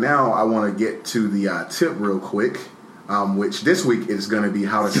right now, I want to get to the tip real quick, which this week is going to be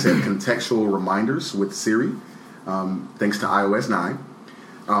how to set contextual reminders with Siri, thanks to iOS 9.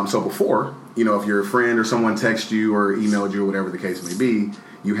 So before, if your friend or someone texted you or emailed you or whatever the case may be,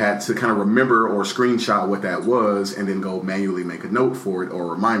 you had to kind of remember or screenshot what that was and then go manually make a note for it or a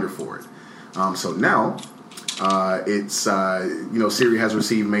reminder for it. So now, it's, Siri has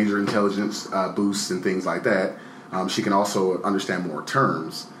received major intelligence boosts and things like that. She can also understand more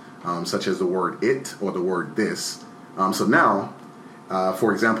terms, such as the word it or the word this. So now,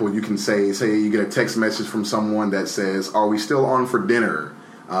 for example, you can say you get a text message from someone that says, "Are we still on for dinner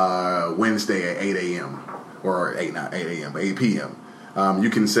Wednesday at 8 a.m.?" Or 8 a.m., but 8 p.m. You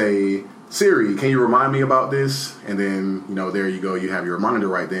can say, "Siri, can you remind me about this?" And then, there you go. You have your reminder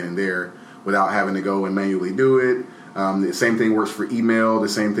right then and there without having to go and manually do it. The same thing works for email. The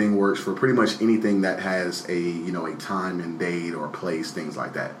same thing works for pretty much anything that has a time and date or place, things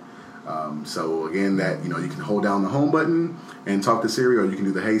like that. So again, that you can hold down the home button and talk to Siri, or you can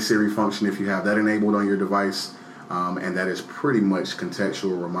do the Hey Siri function if you have that enabled on your device. And that is pretty much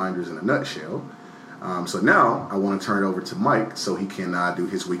contextual reminders in a nutshell. So now I want to turn it over to Mike so he can do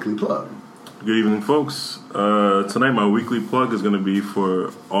his weekly plug. Good evening, folks. Tonight my weekly plug is going to be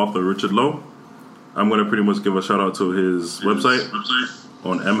for author Richard Lowe. I'm going to pretty much give a shout out to his website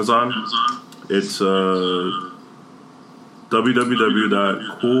on Amazon. It's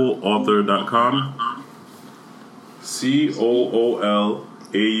www.coolauthor.com.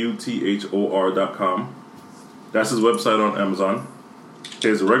 COOLAUTHOR.com. That's his website on Amazon.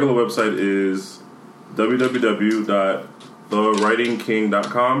 His regular website is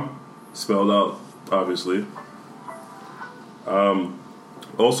www.thewritingking.com, spelled out, obviously.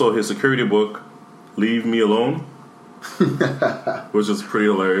 Also, his security book, Leave Me Alone, which is pretty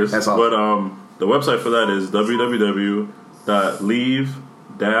hilarious. That's awesome. But the website for that is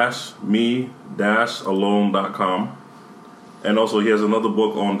www.leave-me-alone.com. And also, he has another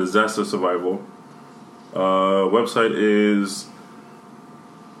book on disaster survival. Website is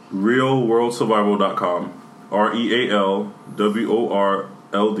realworldsurvival.com.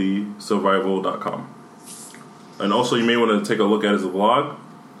 REALWORLD survival.com. And also, you may want to take a look at his blog,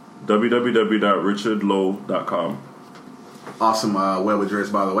 www.richardlowe.com. Awesome web address,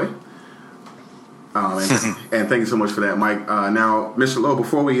 by the way. And thank you so much for that, Mike. Now, Mr. Lowe,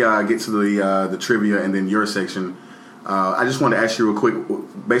 before we get to the trivia and then your section, I just wanted to ask you real quick,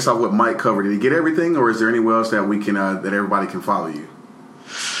 based off what Mike covered, did he get everything, or is there anywhere else that we can that everybody can follow you?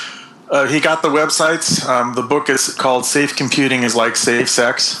 He got the websites. The book is called Safe Computing is Like Safe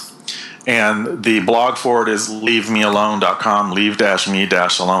Sex. And the blog for it is leavemealone.com,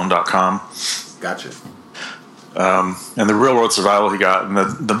 leave-me-alone.com. Gotcha. And the Real World Survival he got. And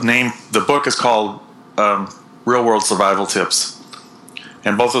the book is called Real World Survival Tips.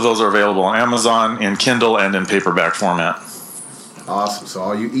 And both of those are available on Amazon in Kindle and in paperback format. Awesome. So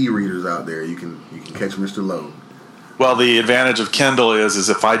all you e-readers out there, you can catch Mr. Lowe. Well, the advantage of Kindle is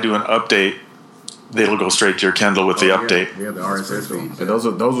if I do an update, it'll go straight to your Kindle with the update. Yeah, the RSS feed. And those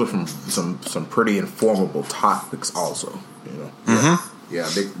are from some pretty informative topics also. Mm-hmm. Yeah,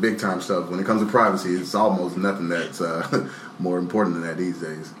 big time stuff. When it comes to privacy, it's almost nothing that's more important than that these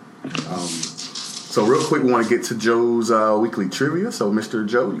days. So real quick, we want to get to Joe's weekly trivia. So, Mr.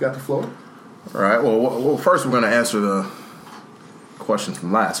 Joe, you got the floor. All right. Well, first we're going to answer the questions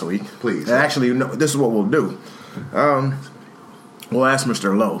from last week. Please. And actually, this is what we'll do. We'll ask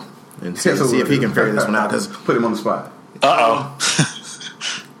Mr. Lowe and see if he can figure this one out. Put him on the spot. Uh-oh.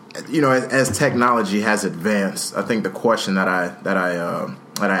 As technology has advanced, I think the question that I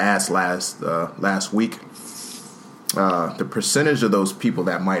asked last week, the percentage of those people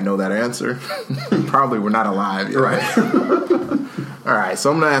that might know that answer probably were not alive yet. Right. All right,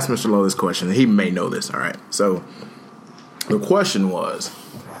 so I'm going to ask Mr. Lowe this question. He may know this. All right. So the question was,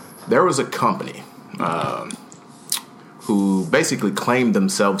 there was a company who basically claimed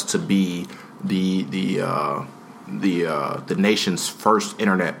themselves to be the nation's first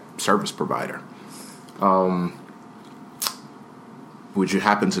internet service provider. Would you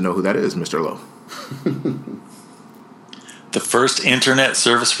happen to know who that is, Mr. Lowe? The first internet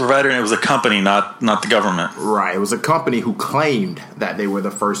service provider, and it was a company, not the government. Right. It was a company who claimed that they were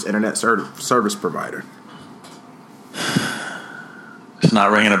the first internet service provider. It's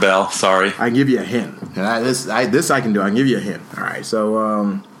not ringing a bell. Sorry. I can give you a hint. And this I can do. I can give you a hint. All right.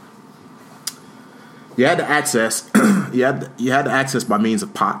 So you had to access you had to access by means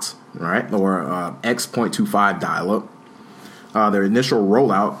of POTS, right, or X.25 dial-up. Their initial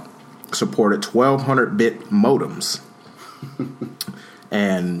rollout supported 1200-bit modems.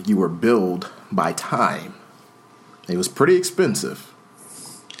 And you were billed by time. It was pretty expensive.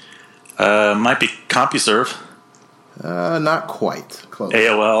 Might be CompuServe. Not quite. Close.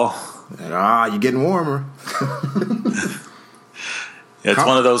 AOL. You're getting warmer. It's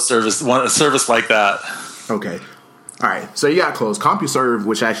one of those a service like that. Okay. All right. So you got close. CompuServe,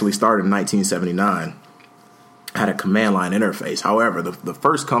 which actually started in 1979, had a command line interface. However, the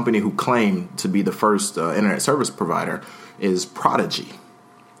first company who claimed to be the first internet service provider is Prodigy.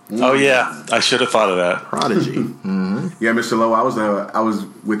 Oh yeah, I should have thought of that. Prodigy. Mm-hmm. Yeah, Mr. Lowe, I was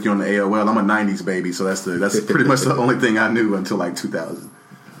with you on the AOL. I'm a '90s baby, so that's pretty much the only thing I knew until like 2000.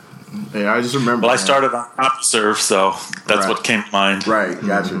 Yeah, I just remember. Well, I started on CompuServe, so that's what came to mind. Right,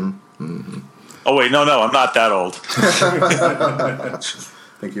 gotcha. Mm-hmm. Mm-hmm. Oh wait, no, I'm not that old. I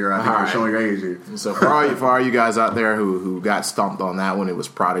think you're showing your age here. So for all you guys out there who got stumped on that one, it was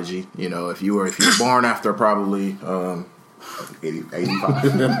Prodigy. You know, if you were born after probably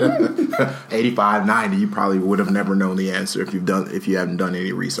 85, 90, you probably would have never known the answer if you haven't done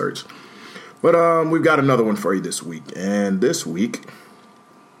any research. But we've got another one for you this week. And this week,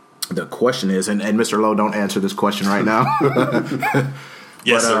 the question is, and Mr. Lowe, don't answer this question right now.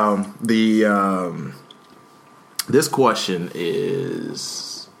 Yes, but this question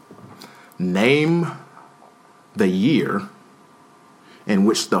is: name the year in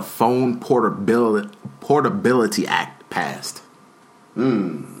which the Phone Portability Act passed.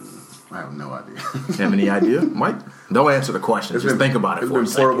 I have no idea. You have any idea, Mike? Don't answer the question. Just think about it for a second.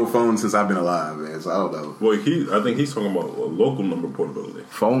 It's been portable phones since I've been alive, man. So I don't know. Well, I think he's talking about local number portability.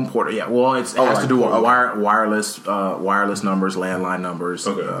 Phone port. Yeah. Well, it has to do with wireless numbers, landline numbers,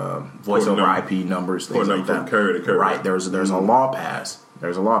 voice over IP numbers, things like that. From carrier to carrier. Right. There's a law passed.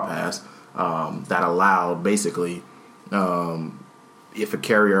 That allowed basically. If a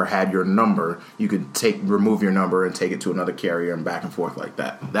carrier had your number, you could remove your number and take it to another carrier and back and forth like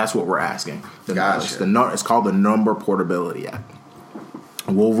that. That's what we're asking. Gotcha. It's called the Number Portability Act.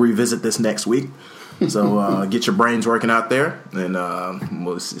 We'll revisit this next week. So get your brains working out there, and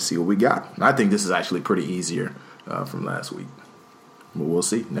we'll see what we got. I think this is actually pretty easier from last week. But we'll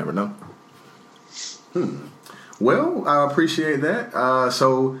see. Never know. Well, I appreciate that.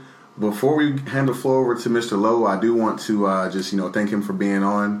 So before we hand the floor over to Mr. Lowe, I do want to just thank him for being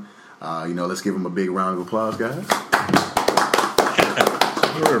on. Let's give him a big round of applause, guys.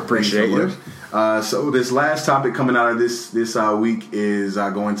 We appreciate you. So this last topic coming out of this week is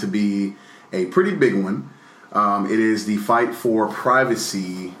going to be a pretty big one. It is the fight for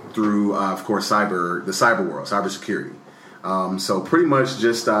privacy through, of course, the cyber world, cybersecurity. So pretty much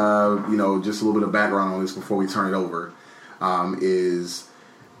just just a little bit of background on this before we turn it over.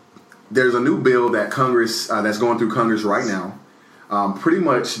 There's a new bill that Congress that's going through Congress right now. Pretty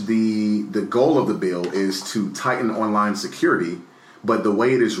much the goal of the bill is to tighten online security, but the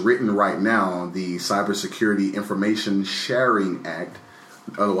way it is written right now, the Cybersecurity Information Sharing Act,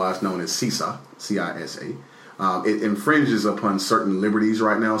 otherwise known as CISA, C-I-S-A, it infringes upon certain liberties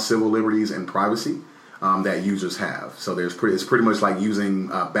right now, civil liberties and privacy that users have. So it's pretty much like using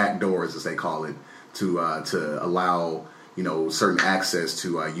backdoors, as they call it, to allow certain access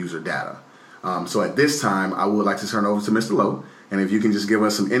to user data. So at this time, I would like to turn over to Mr. Lowe, and if you can just give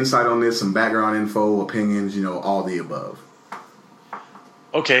us some insight on this, some background info, opinions, all the above.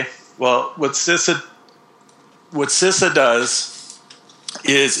 Okay. Well, what CISA does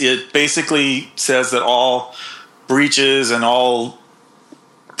is it basically says that all breaches and all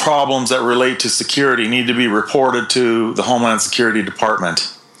problems that relate to security need to be reported to the Homeland Security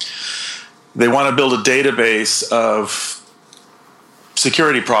Department. They want to build a database of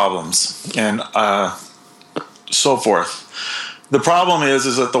security problems and so forth. The problem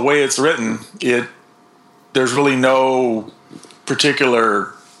is that the way it's written, there's really no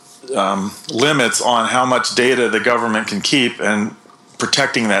particular limits on how much data the government can keep and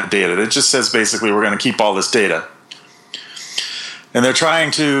protecting that data. It just says basically we're going to keep all this data. And they're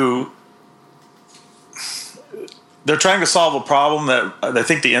trying to they're trying to solve a problem that I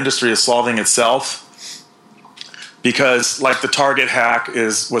think the industry is solving itself. Because like the Target hack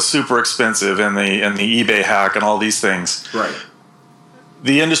was super expensive, and the eBay hack and all these things. Right.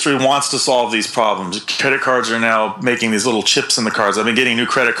 The industry wants to solve these problems. Credit cards are now making these little chips in the cards. I've been getting new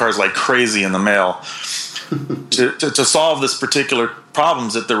credit cards like crazy in the mail to solve this particular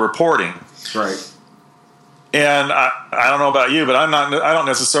problems that they're reporting. Right. And I don't know about you, but I don't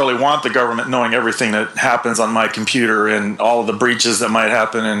necessarily want the government knowing everything that happens on my computer and all of the breaches that might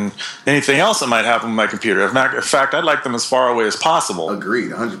happen and anything else that might happen with my computer. In fact, I'd like them as far away as possible.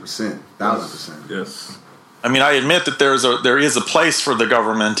 Agreed, 100%, 1,000%. Yes. I mean, I admit that there is a place for the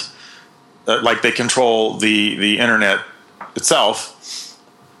government, like they control the internet itself,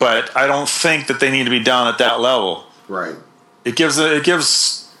 but I don't think that they need to be down at that level. Right. It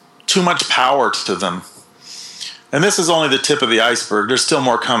gives too much power to them. And this is only the tip of the iceberg. There's still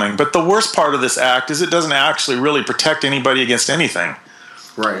more coming. But the worst part of this act is it doesn't actually really protect anybody against anything.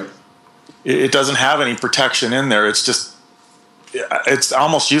 Right. It doesn't have any protection in there. It's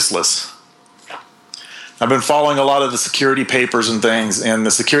almost useless. I've been following a lot of the security papers and things, and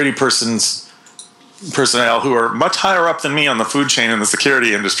the security personnel who are much higher up than me on the food chain in the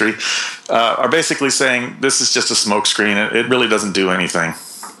security industry are basically saying this is just a smokescreen. It really doesn't do anything.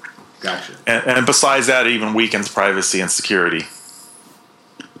 Gotcha. And besides that, it even weakens privacy and security.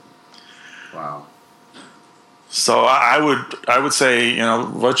 Wow. So I would say,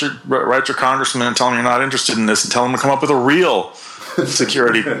 write your congressman and tell them you're not interested in this, and tell them to come up with a real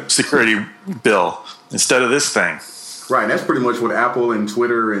security bill instead of this thing. Right. And that's pretty much what Apple and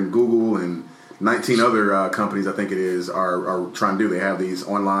Twitter and Google and 19 other companies, I think it is, are trying to do. They have these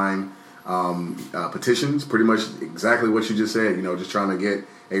online petitions, pretty much exactly what you just said. Just trying to get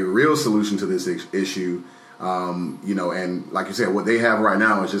a real solution to this issue, and like you said, what they have right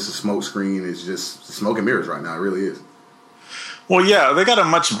now is just a smoke screen. It's just smoke and mirrors right now. It really is. Well, yeah, they got a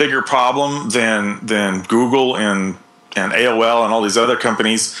much bigger problem than Google and AOL and all these other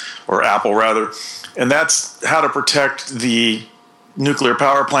companies, or Apple rather, and that's how to protect the nuclear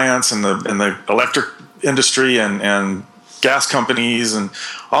power plants and the electric industry and gas companies and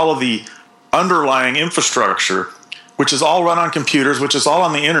all of the underlying infrastructure, which is all run on computers, which is all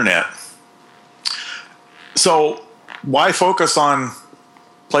on the internet. So why focus on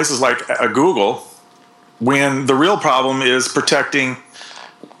places like Google when the real problem is protecting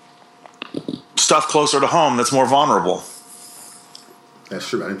stuff closer to home that's more vulnerable? That's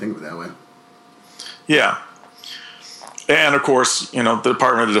true. I didn't think of it that way. Yeah. And of course, the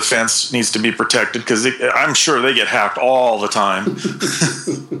Department of Defense needs to be protected because I'm sure they get hacked all the time.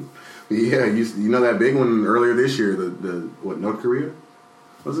 Yeah, you know that big one earlier this year, the North Korea,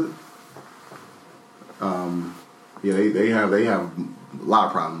 was it? Yeah, they have a lot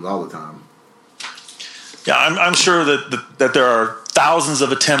of problems all the time. Yeah, I'm sure that there are thousands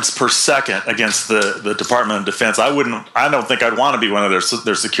of attempts per second against the Department of Defense. I don't think I'd want to be one of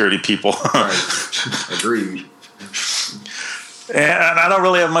their security people. Right. Agreed. And I don't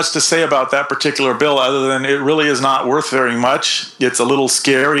really have much to say about that particular bill other than it really is not worth very much. It's a little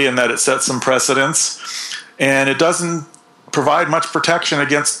scary in that it sets some precedents, and it doesn't provide much protection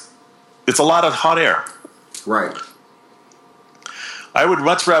against. It's a lot of hot air. Right. I would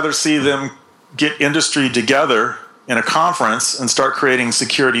much rather see them get industry together in a conference and start creating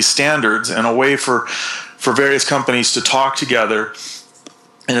security standards and a way for various companies to talk together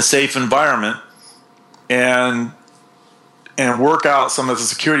in a safe environment and work out some of the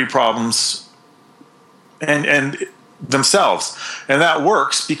security problems and themselves. And that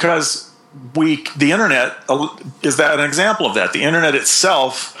works because the internet is an example of that. The internet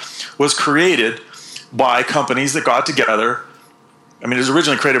itself was created by companies that got together. I mean, it was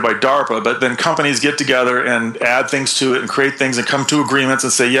originally created by DARPA, but then companies get together and add things to it and create things and come to agreements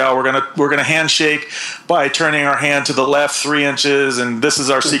and say, yeah, we're gonna handshake by turning our hand to the left 3 inches, and this is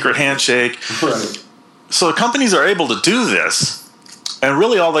our secret handshake. Right. So the companies are able to do this, and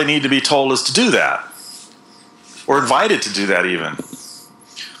really all they need to be told is to do that, or invited to do that even.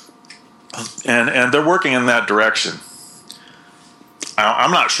 And they're working in that direction.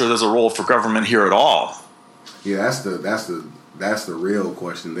 I'm not sure there's a role for government here at all. Yeah, that's the real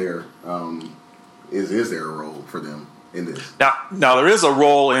question there. Is there a role for them in this? Now there is a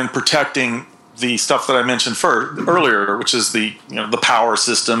role in protecting the stuff that I mentioned earlier, which is the power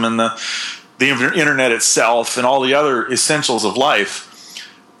system and the internet itself and all the other essentials of life.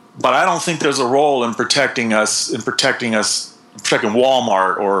 But I don't think there's a role in protecting protecting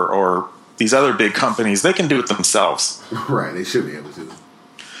Walmart or these other big companies. They can do it themselves. Right, they should be able to.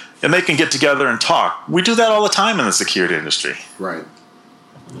 And they can get together and talk. We do that all the time in the security industry. Right.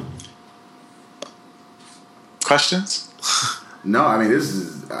 questions? No, I mean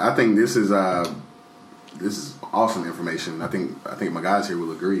I think this is awesome information. I think my guys here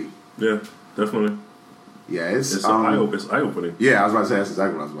will agree. Yeah, definitely. Yeah, it's eye-opening. Yeah, I was about to say that's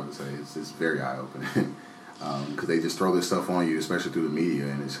exactly what I was about to say. It's very eye-opening because they just throw this stuff on you, especially through the media,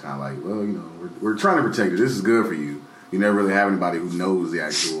 and it's kind of like, well, you know, we're trying to protect you. This is good for you. You never really have anybody who knows the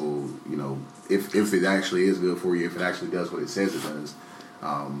actual, you know, if it actually is good for you, if it actually does what it says it does.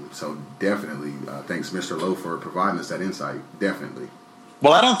 So definitely, thanks, Mr. Lowe, for providing us that insight. Definitely.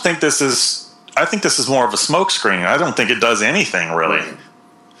 Well, I don't think this is. I think this is more of a smokescreen. I don't think it does anything really. Right.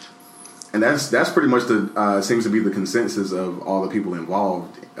 And that's pretty much seems to be the consensus of all the people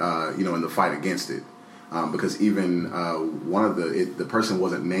involved, you know, in the fight against it. Because even one of the person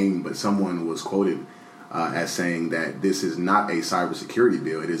wasn't named, but someone was quoted as saying that this is not a cybersecurity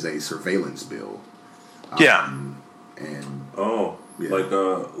bill; it is a surveillance bill. And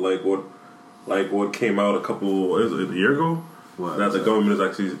like what came out a year ago? That the government is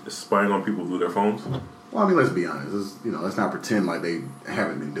actually spying on people through their phones. Well, I mean, let's be honest. You know, let's not pretend like they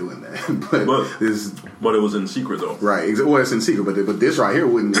haven't been doing that. but it was in secret, though. Right. Well, it's in secret, but this right here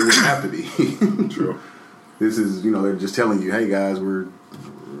wouldn't have to be. True. This is, you know, they're just telling you, hey guys, we're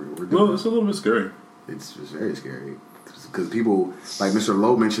doing. Well, it's a little bit scary. It's just very scary because people, like Mr.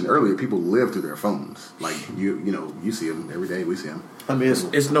 Lowe mentioned earlier, people live through their phones. Like you know, you see them every day. We see them. I mean,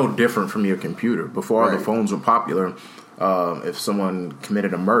 it's no different from your computer. Before all the phones were popular. If someone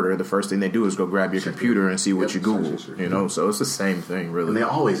committed a murder, the first thing they do is go grab your computer and see what you Google. You know, so it's the same thing, really. And they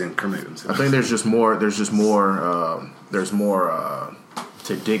always incriminate themselves. I think there's more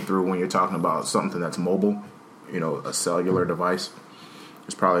to dig through when you're talking about something that's mobile. You know, a cellular device.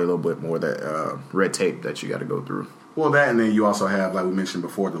 There's probably a little bit more that red tape that you got to go through. Well, that, and then you also have, like we mentioned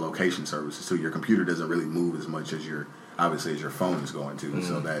before, the location services. So your computer doesn't really move as much as your phone is going to. Mm-hmm.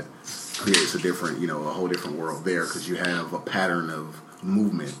 So that creates a whole different world there because you have a pattern of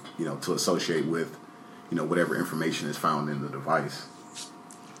movement, you know, to associate with, you know, whatever information is found in the device.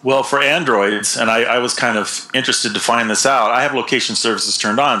 Well, for Androids, and I was kind of interested to find this out, I have location services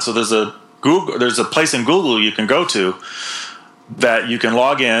turned on. So there's a place in Google you can go to that you can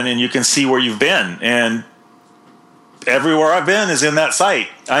log in and you can see where you've been. And everywhere I've been is in that site.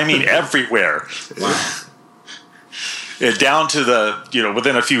 I mean, everywhere. Wow. Down to the, you know,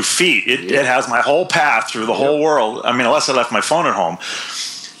 within a few feet. It has my whole path through the whole world. I mean, unless I left my phone at home.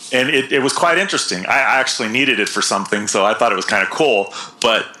 And it was quite interesting. I actually needed it for something, so I thought it was kind of cool.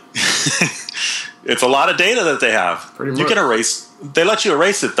 But it's a lot of data that they have. Pretty much. You can erase. They let you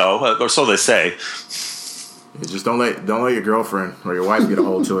erase it, though, or so they say. You just don't let your girlfriend or your wife get a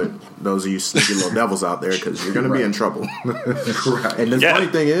hold to it. Those of you sneaky little devils out there, because you're going to be in trouble. Right. And the funny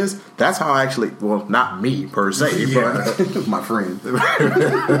thing is, that's how I actually, well, not me per se, but my friend.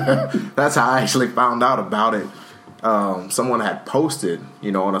 That's how I actually found out about it. Someone had posted,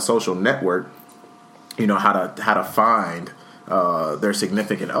 you know, on a social network, you know, how to find their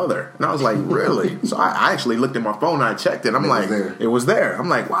significant other, and I was like, really? So I actually looked at my phone and I checked it. I'm like, it was there. I'm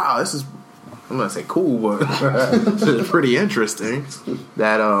like, wow, this is. I'm gonna say cool, but it's pretty interesting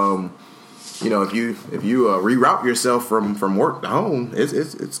that you know, if you reroute yourself from work to home,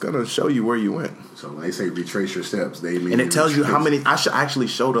 it's gonna show you where you went. So when they say retrace your steps, they mean, and it tells you how many. I actually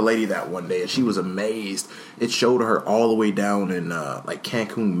showed a lady that one day, and she was amazed. It showed her all the way down in like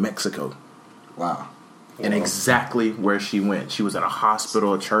Cancun, Mexico. Wow. And exactly where she went. She was at a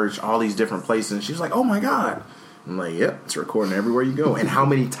hospital, a church, all these different places. And she was like, "Oh my God." I'm like, yep, it's recording everywhere you go, and how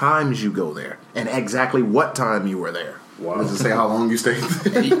many times you go there, and exactly what time you were there. Wow. Does it say how long you stayed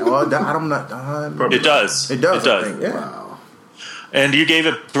there? It does. It does. I think, yeah. Wow. And you gave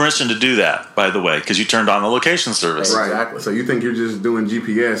it permission to do that, by the way, because you turned on the location service. Right. Exactly. So you think you're just doing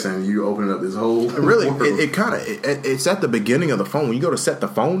GPS and you open up this whole really? world. It's at the beginning of the phone. When you go to set the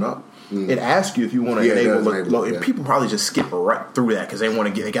phone up, it asks you if you want to enable. And people probably just skip right through that because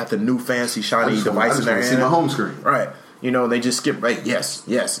they got the new fancy shiny device in their hand. See my home screen, right? You know, they just skip right. Yes,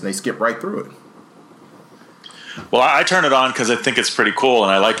 and they skip right through it. Well, I turn it on because I think it's pretty cool,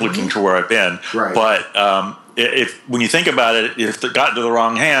 and I like looking to where I've been. Right. But if when you think about it, if it got into the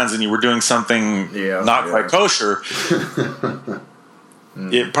wrong hands and you were doing something not quite kosher,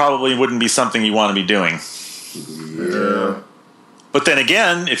 it probably wouldn't be something you want to be doing. Yeah. But then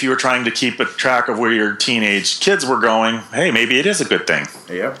again, if you were trying to keep a track of where your teenage kids were going, hey, maybe it is a good thing.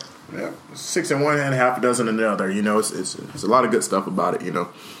 Yep. 6 in one and half a dozen in the other. You know, it's a lot of good stuff about it. You know,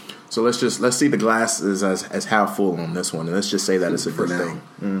 so let's see the glass as half full on this one, and let's just say that it's a good thing.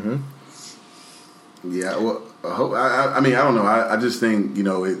 Mm-hmm. Yeah. Well, I mean, I don't know. I just think, you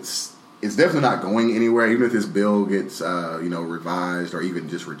know, it's definitely not going anywhere. Even if this bill gets revised or even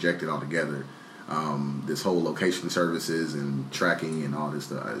just rejected altogether. this whole location services and tracking and all this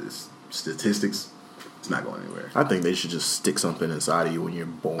stuff, this statistics, it's not going anywhere. I think they should just stick something inside of you when you're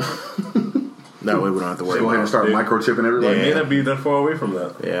born. That way we don't have to worry Go about ahead and start microchipping everybody. Yeah, that'd be that far away from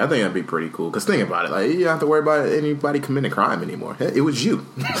that. Yeah, I think that'd be pretty cool. Because think about it. Like, you don't have to worry about anybody committing a crime anymore. It was you.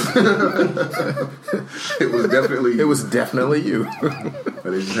 It was definitely you. It was definitely you.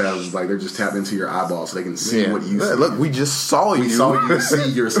 But they just have, like, they're just tapped into your eyeballs so they can see what you see. Look, we just saw you. We saw you see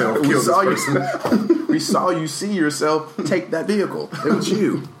yourself kill this person. We saw you see yourself take that vehicle. It was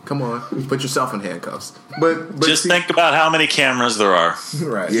you. Come on, put yourself in handcuffs. But just think about how many cameras there are.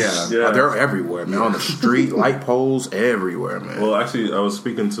 Right. Yeah. They're everywhere, man. On the street, light poles, everywhere, man. Well, actually, I was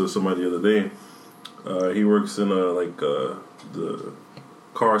speaking to somebody the other day. He works in the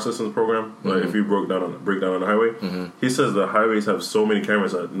car assistance program. Mm-hmm. Like if you break down on the highway, he says the highways have so many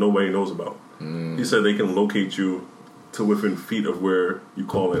cameras that nobody knows about. He said they can locate you to within feet of where you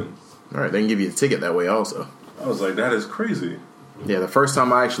call in. All right, they can give you a ticket that way also. I was like, that is crazy. Yeah, the first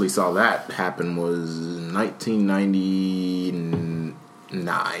time I actually saw that happen was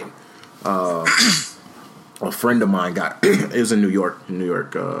 1999. A friend of mine got it was in New York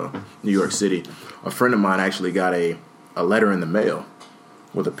City. A friend of mine actually got a letter in the mail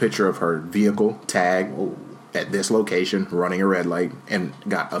with a picture of her vehicle tag at this location running a red light and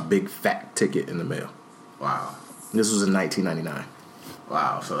got a big fat ticket in the mail. Wow. This was in 1999.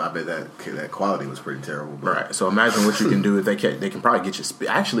 Wow, so I bet that quality was pretty terrible. But. Right. So imagine what you can do if they can probably get you.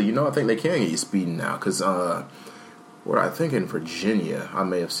 Actually, I think they can get you speeding now because I think in Virginia, I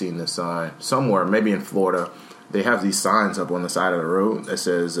may have seen this sign somewhere, maybe in Florida. They have these signs up on the side of the road that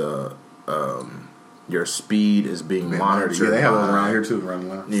says your speed is being monitored. Yeah, they have those around here too, around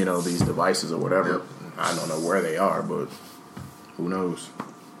the line. These devices or whatever. Yep. I don't know where they are, but who knows?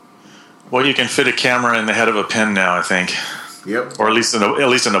 Well, you can fit a camera in the head of a pen now, I think. Yep. Or at least in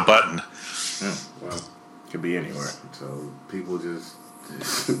a button. Well, could be anywhere. So people just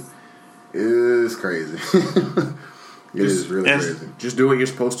it's crazy. It is really crazy. Just do what you're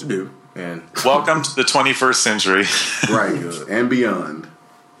supposed to do. And welcome to the 21st century. Right. And beyond.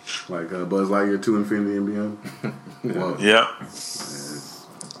 Like Buzz Lightyear to Infinity and Beyond. Well, yep. It's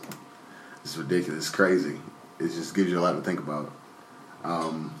ridiculous. It's crazy. It just gives you a lot to think about.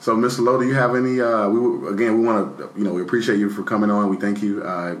 So, Mr. Lowe, do you have any? We want to, we appreciate you for coming on. We thank you.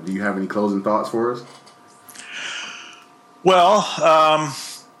 Do you have any closing thoughts for us? Well,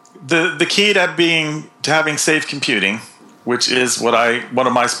 the key to having safe computing, which is one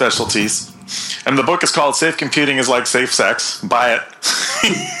of my specialties, and the book is called "Safe Computing is Like Safe Sex." Buy it.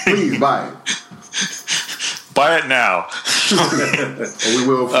 Please buy it. Buy it now. And we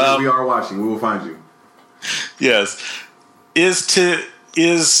will. We are watching. We will find you. Yes. Is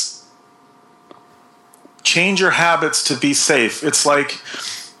change your habits to be safe. It's like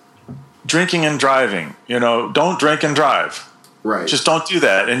drinking and driving. Don't drink and drive. Right. Just don't do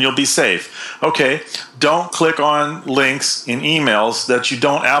that and you'll be safe. Okay. Don't click on links in emails that you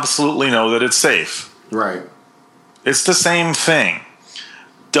don't absolutely know that it's safe. Right. It's the same thing.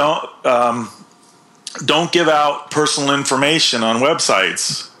 Don't give out personal information on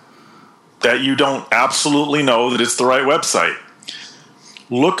websites that you don't absolutely know that it's the right website.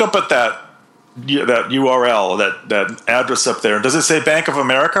 Look up at that URL, that address up there. Does it say Bank of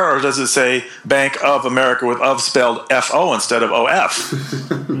America or does it say Bank of America with of spelled F-O instead of O-F?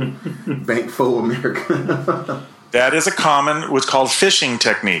 Bank for America. That is a common, what's called phishing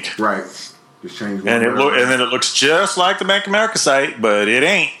technique. Right. Just change one and then it looks just like the Bank of America site, but it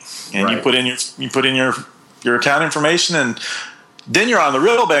ain't. And right. you put in your account information and then you're on the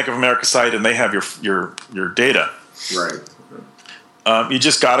real Bank of America site and they have your data. Right. You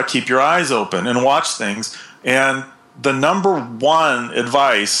just got to keep your eyes open and watch things. And the number one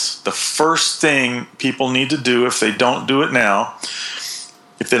advice, the first thing people need to do if they don't do it now,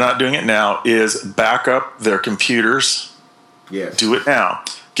 if they're not doing it now, is back up their computers. Yes. Do it now.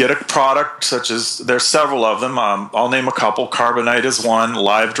 Get a product such as, there's several of them. I'll name a couple. Carbonite is one.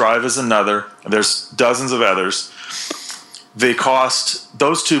 Live Drive is another. There's dozens of others.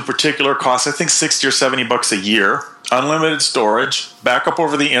 Those two particular cost, I think, $60 or $70 a year. Unlimited storage, backup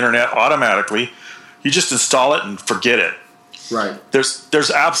over the internet automatically. You just install it and forget it. Right.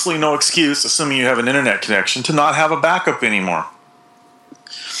 There's absolutely no excuse, assuming you have an internet connection, to not have a backup anymore.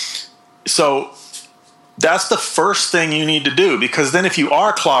 So that's the first thing you need to do, because then if you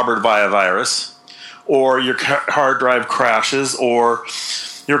are clobbered by a virus, or your hard drive crashes, or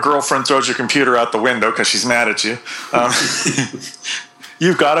your girlfriend throws your computer out the window because she's mad at you,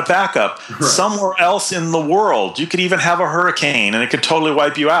 you've got a backup. Right. Somewhere else in the world, you could even have a hurricane and it could totally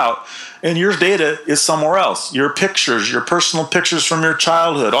wipe you out. And your data is somewhere else. Your pictures, your personal pictures from your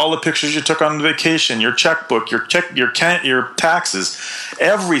childhood, all the pictures you took on vacation, your checkbook, your taxes,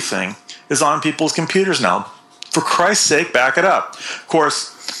 everything is on people's computers now. For Christ's sake, back it up. Of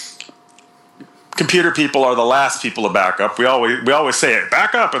course, computer people are the last people to back up. We always say it,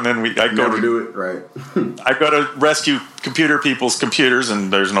 back up, and then I go to do it right. I go to rescue computer people's computers,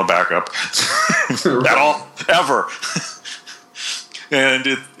 and there's no backup at all, ever. And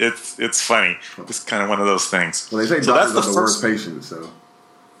it's funny. It's kind of one of those things. Well, they say doctors are the worst patients. So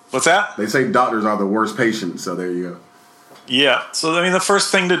what's that? They say doctors are the worst patients. So there you go. Yeah. So I mean, the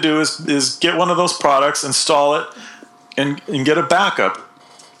first thing to do is get one of those products, install it, and get a backup.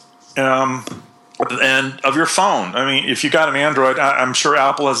 And of your phone. I mean, if you got an Android, I'm sure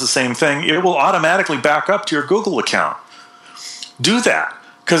Apple has the same thing. It will automatically back up to your Google account. Do that,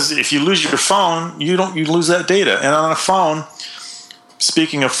 because if you lose your phone, you lose that data. And on a phone.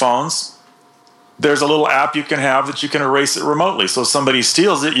 Speaking of phones, there's a little app you can have that you can erase it remotely. So if somebody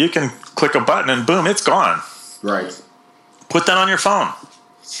steals it, you can click a button and boom, it's gone. Right. Put that on your phone.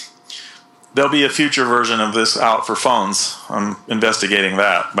 There'll be a future version of this out for phones. I'm investigating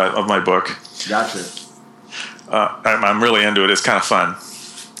that of my book. Gotcha. I'm really into it. It's kind of fun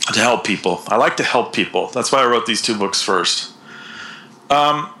to help people. I like to help people. That's why I wrote these 2 books first.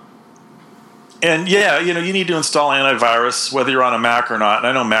 And yeah, you need to install antivirus, whether you're on a Mac or not. And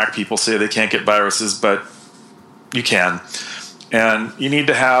I know Mac people say they can't get viruses, but you can. And you need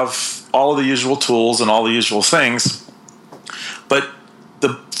to have all of the usual tools and all the usual things. But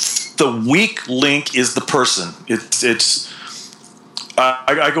the weak link is the person.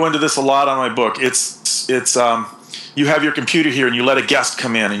 I go into this a lot on my book. It's you have your computer here and you let a guest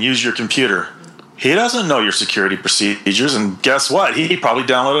come in and use your computer. He doesn't know your security procedures, and guess what? He probably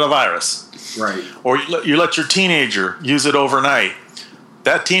downloaded a virus. Right. Or you let your teenager use it overnight.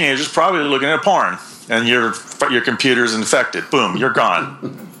 That teenager's probably looking at porn, and your computer's infected. Boom, you're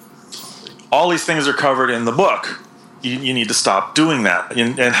gone. All these things are covered in the book. You need to stop doing that.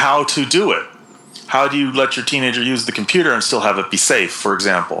 And how to do it. How do you let your teenager use the computer and still have it be safe, for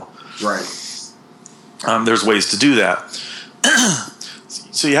example? Right. There's ways to do that.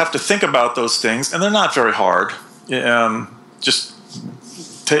 So you have to think about those things, and they're not very hard. The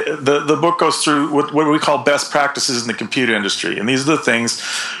book goes through what we call best practices in the computer industry. And these are the things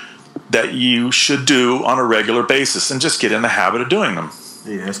that you should do on a regular basis and just get in the habit of doing them.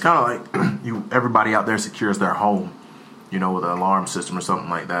 Yeah, it's kind of like everybody out there secures their home, with an alarm system or something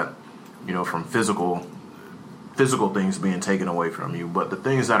like that, from physical things being taken away from you. But the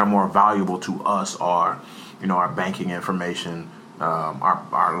things that are more valuable to us are, our banking information,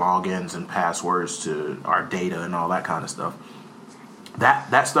 our logins and passwords to our data and all that kind of stuff.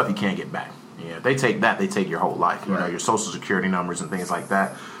 That stuff you can't get back. Yeah, they take your whole life. Your social security numbers and things like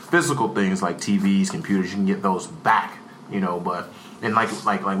that. Physical things like TVs, computers, you can get those back. But and like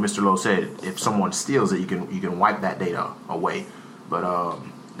Mr. Lowe said, if someone steals it, you can wipe that data away. But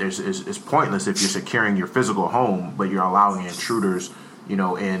it's pointless if you're securing your physical home, but you're allowing intruders,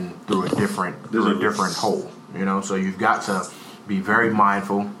 in through a different hole. So you've got to be very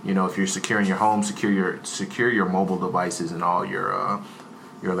mindful. If you're securing your home, secure your mobile devices and all your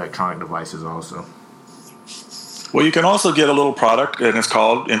electronic devices also. Well, you can also get a little product, and it's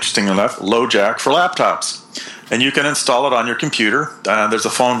called, interesting enough, LoJack for laptops. And you can install it on your computer. There's a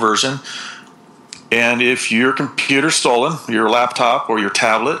phone version. And if your computer's stolen, your laptop or your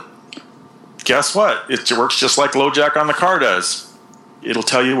tablet, guess what? It works just like LoJack on the car does. It'll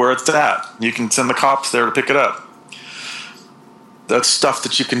tell you where it's at. You can send the cops there to pick it up. That's stuff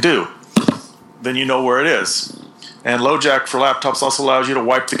that you can do. Then you know where it is. And LoJack for laptops also allows you to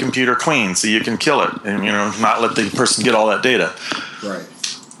wipe the computer clean so you can kill it and not let the person get all that data. Right.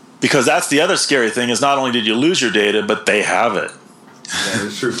 Because that's the other scary thing is not only did you lose your data, but they have it. Yeah,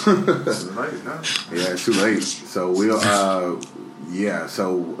 it's true. Yeah, it's too late. So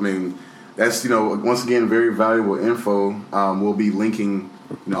so I mean, that's once again very valuable info. We'll be linking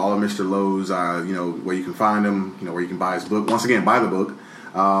all of Mr. Lowe's where you can find him, where you can buy his book. Once again, buy the book.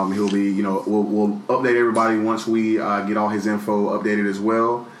 He'll be we'll update everybody once we get all his info updated as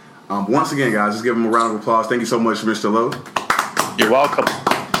well. Once again, guys, just give him a round of applause. Thank you so much, Mr. Lowe. You're welcome.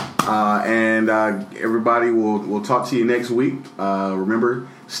 And everybody, we'll talk to you next week. Remember,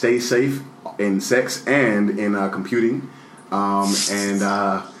 stay safe in sex and in computing. Once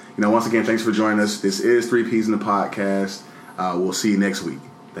again, thanks for joining us. This is 3 Ps in the Podcast. We'll see you next week.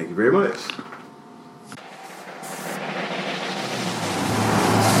 Thank you very much.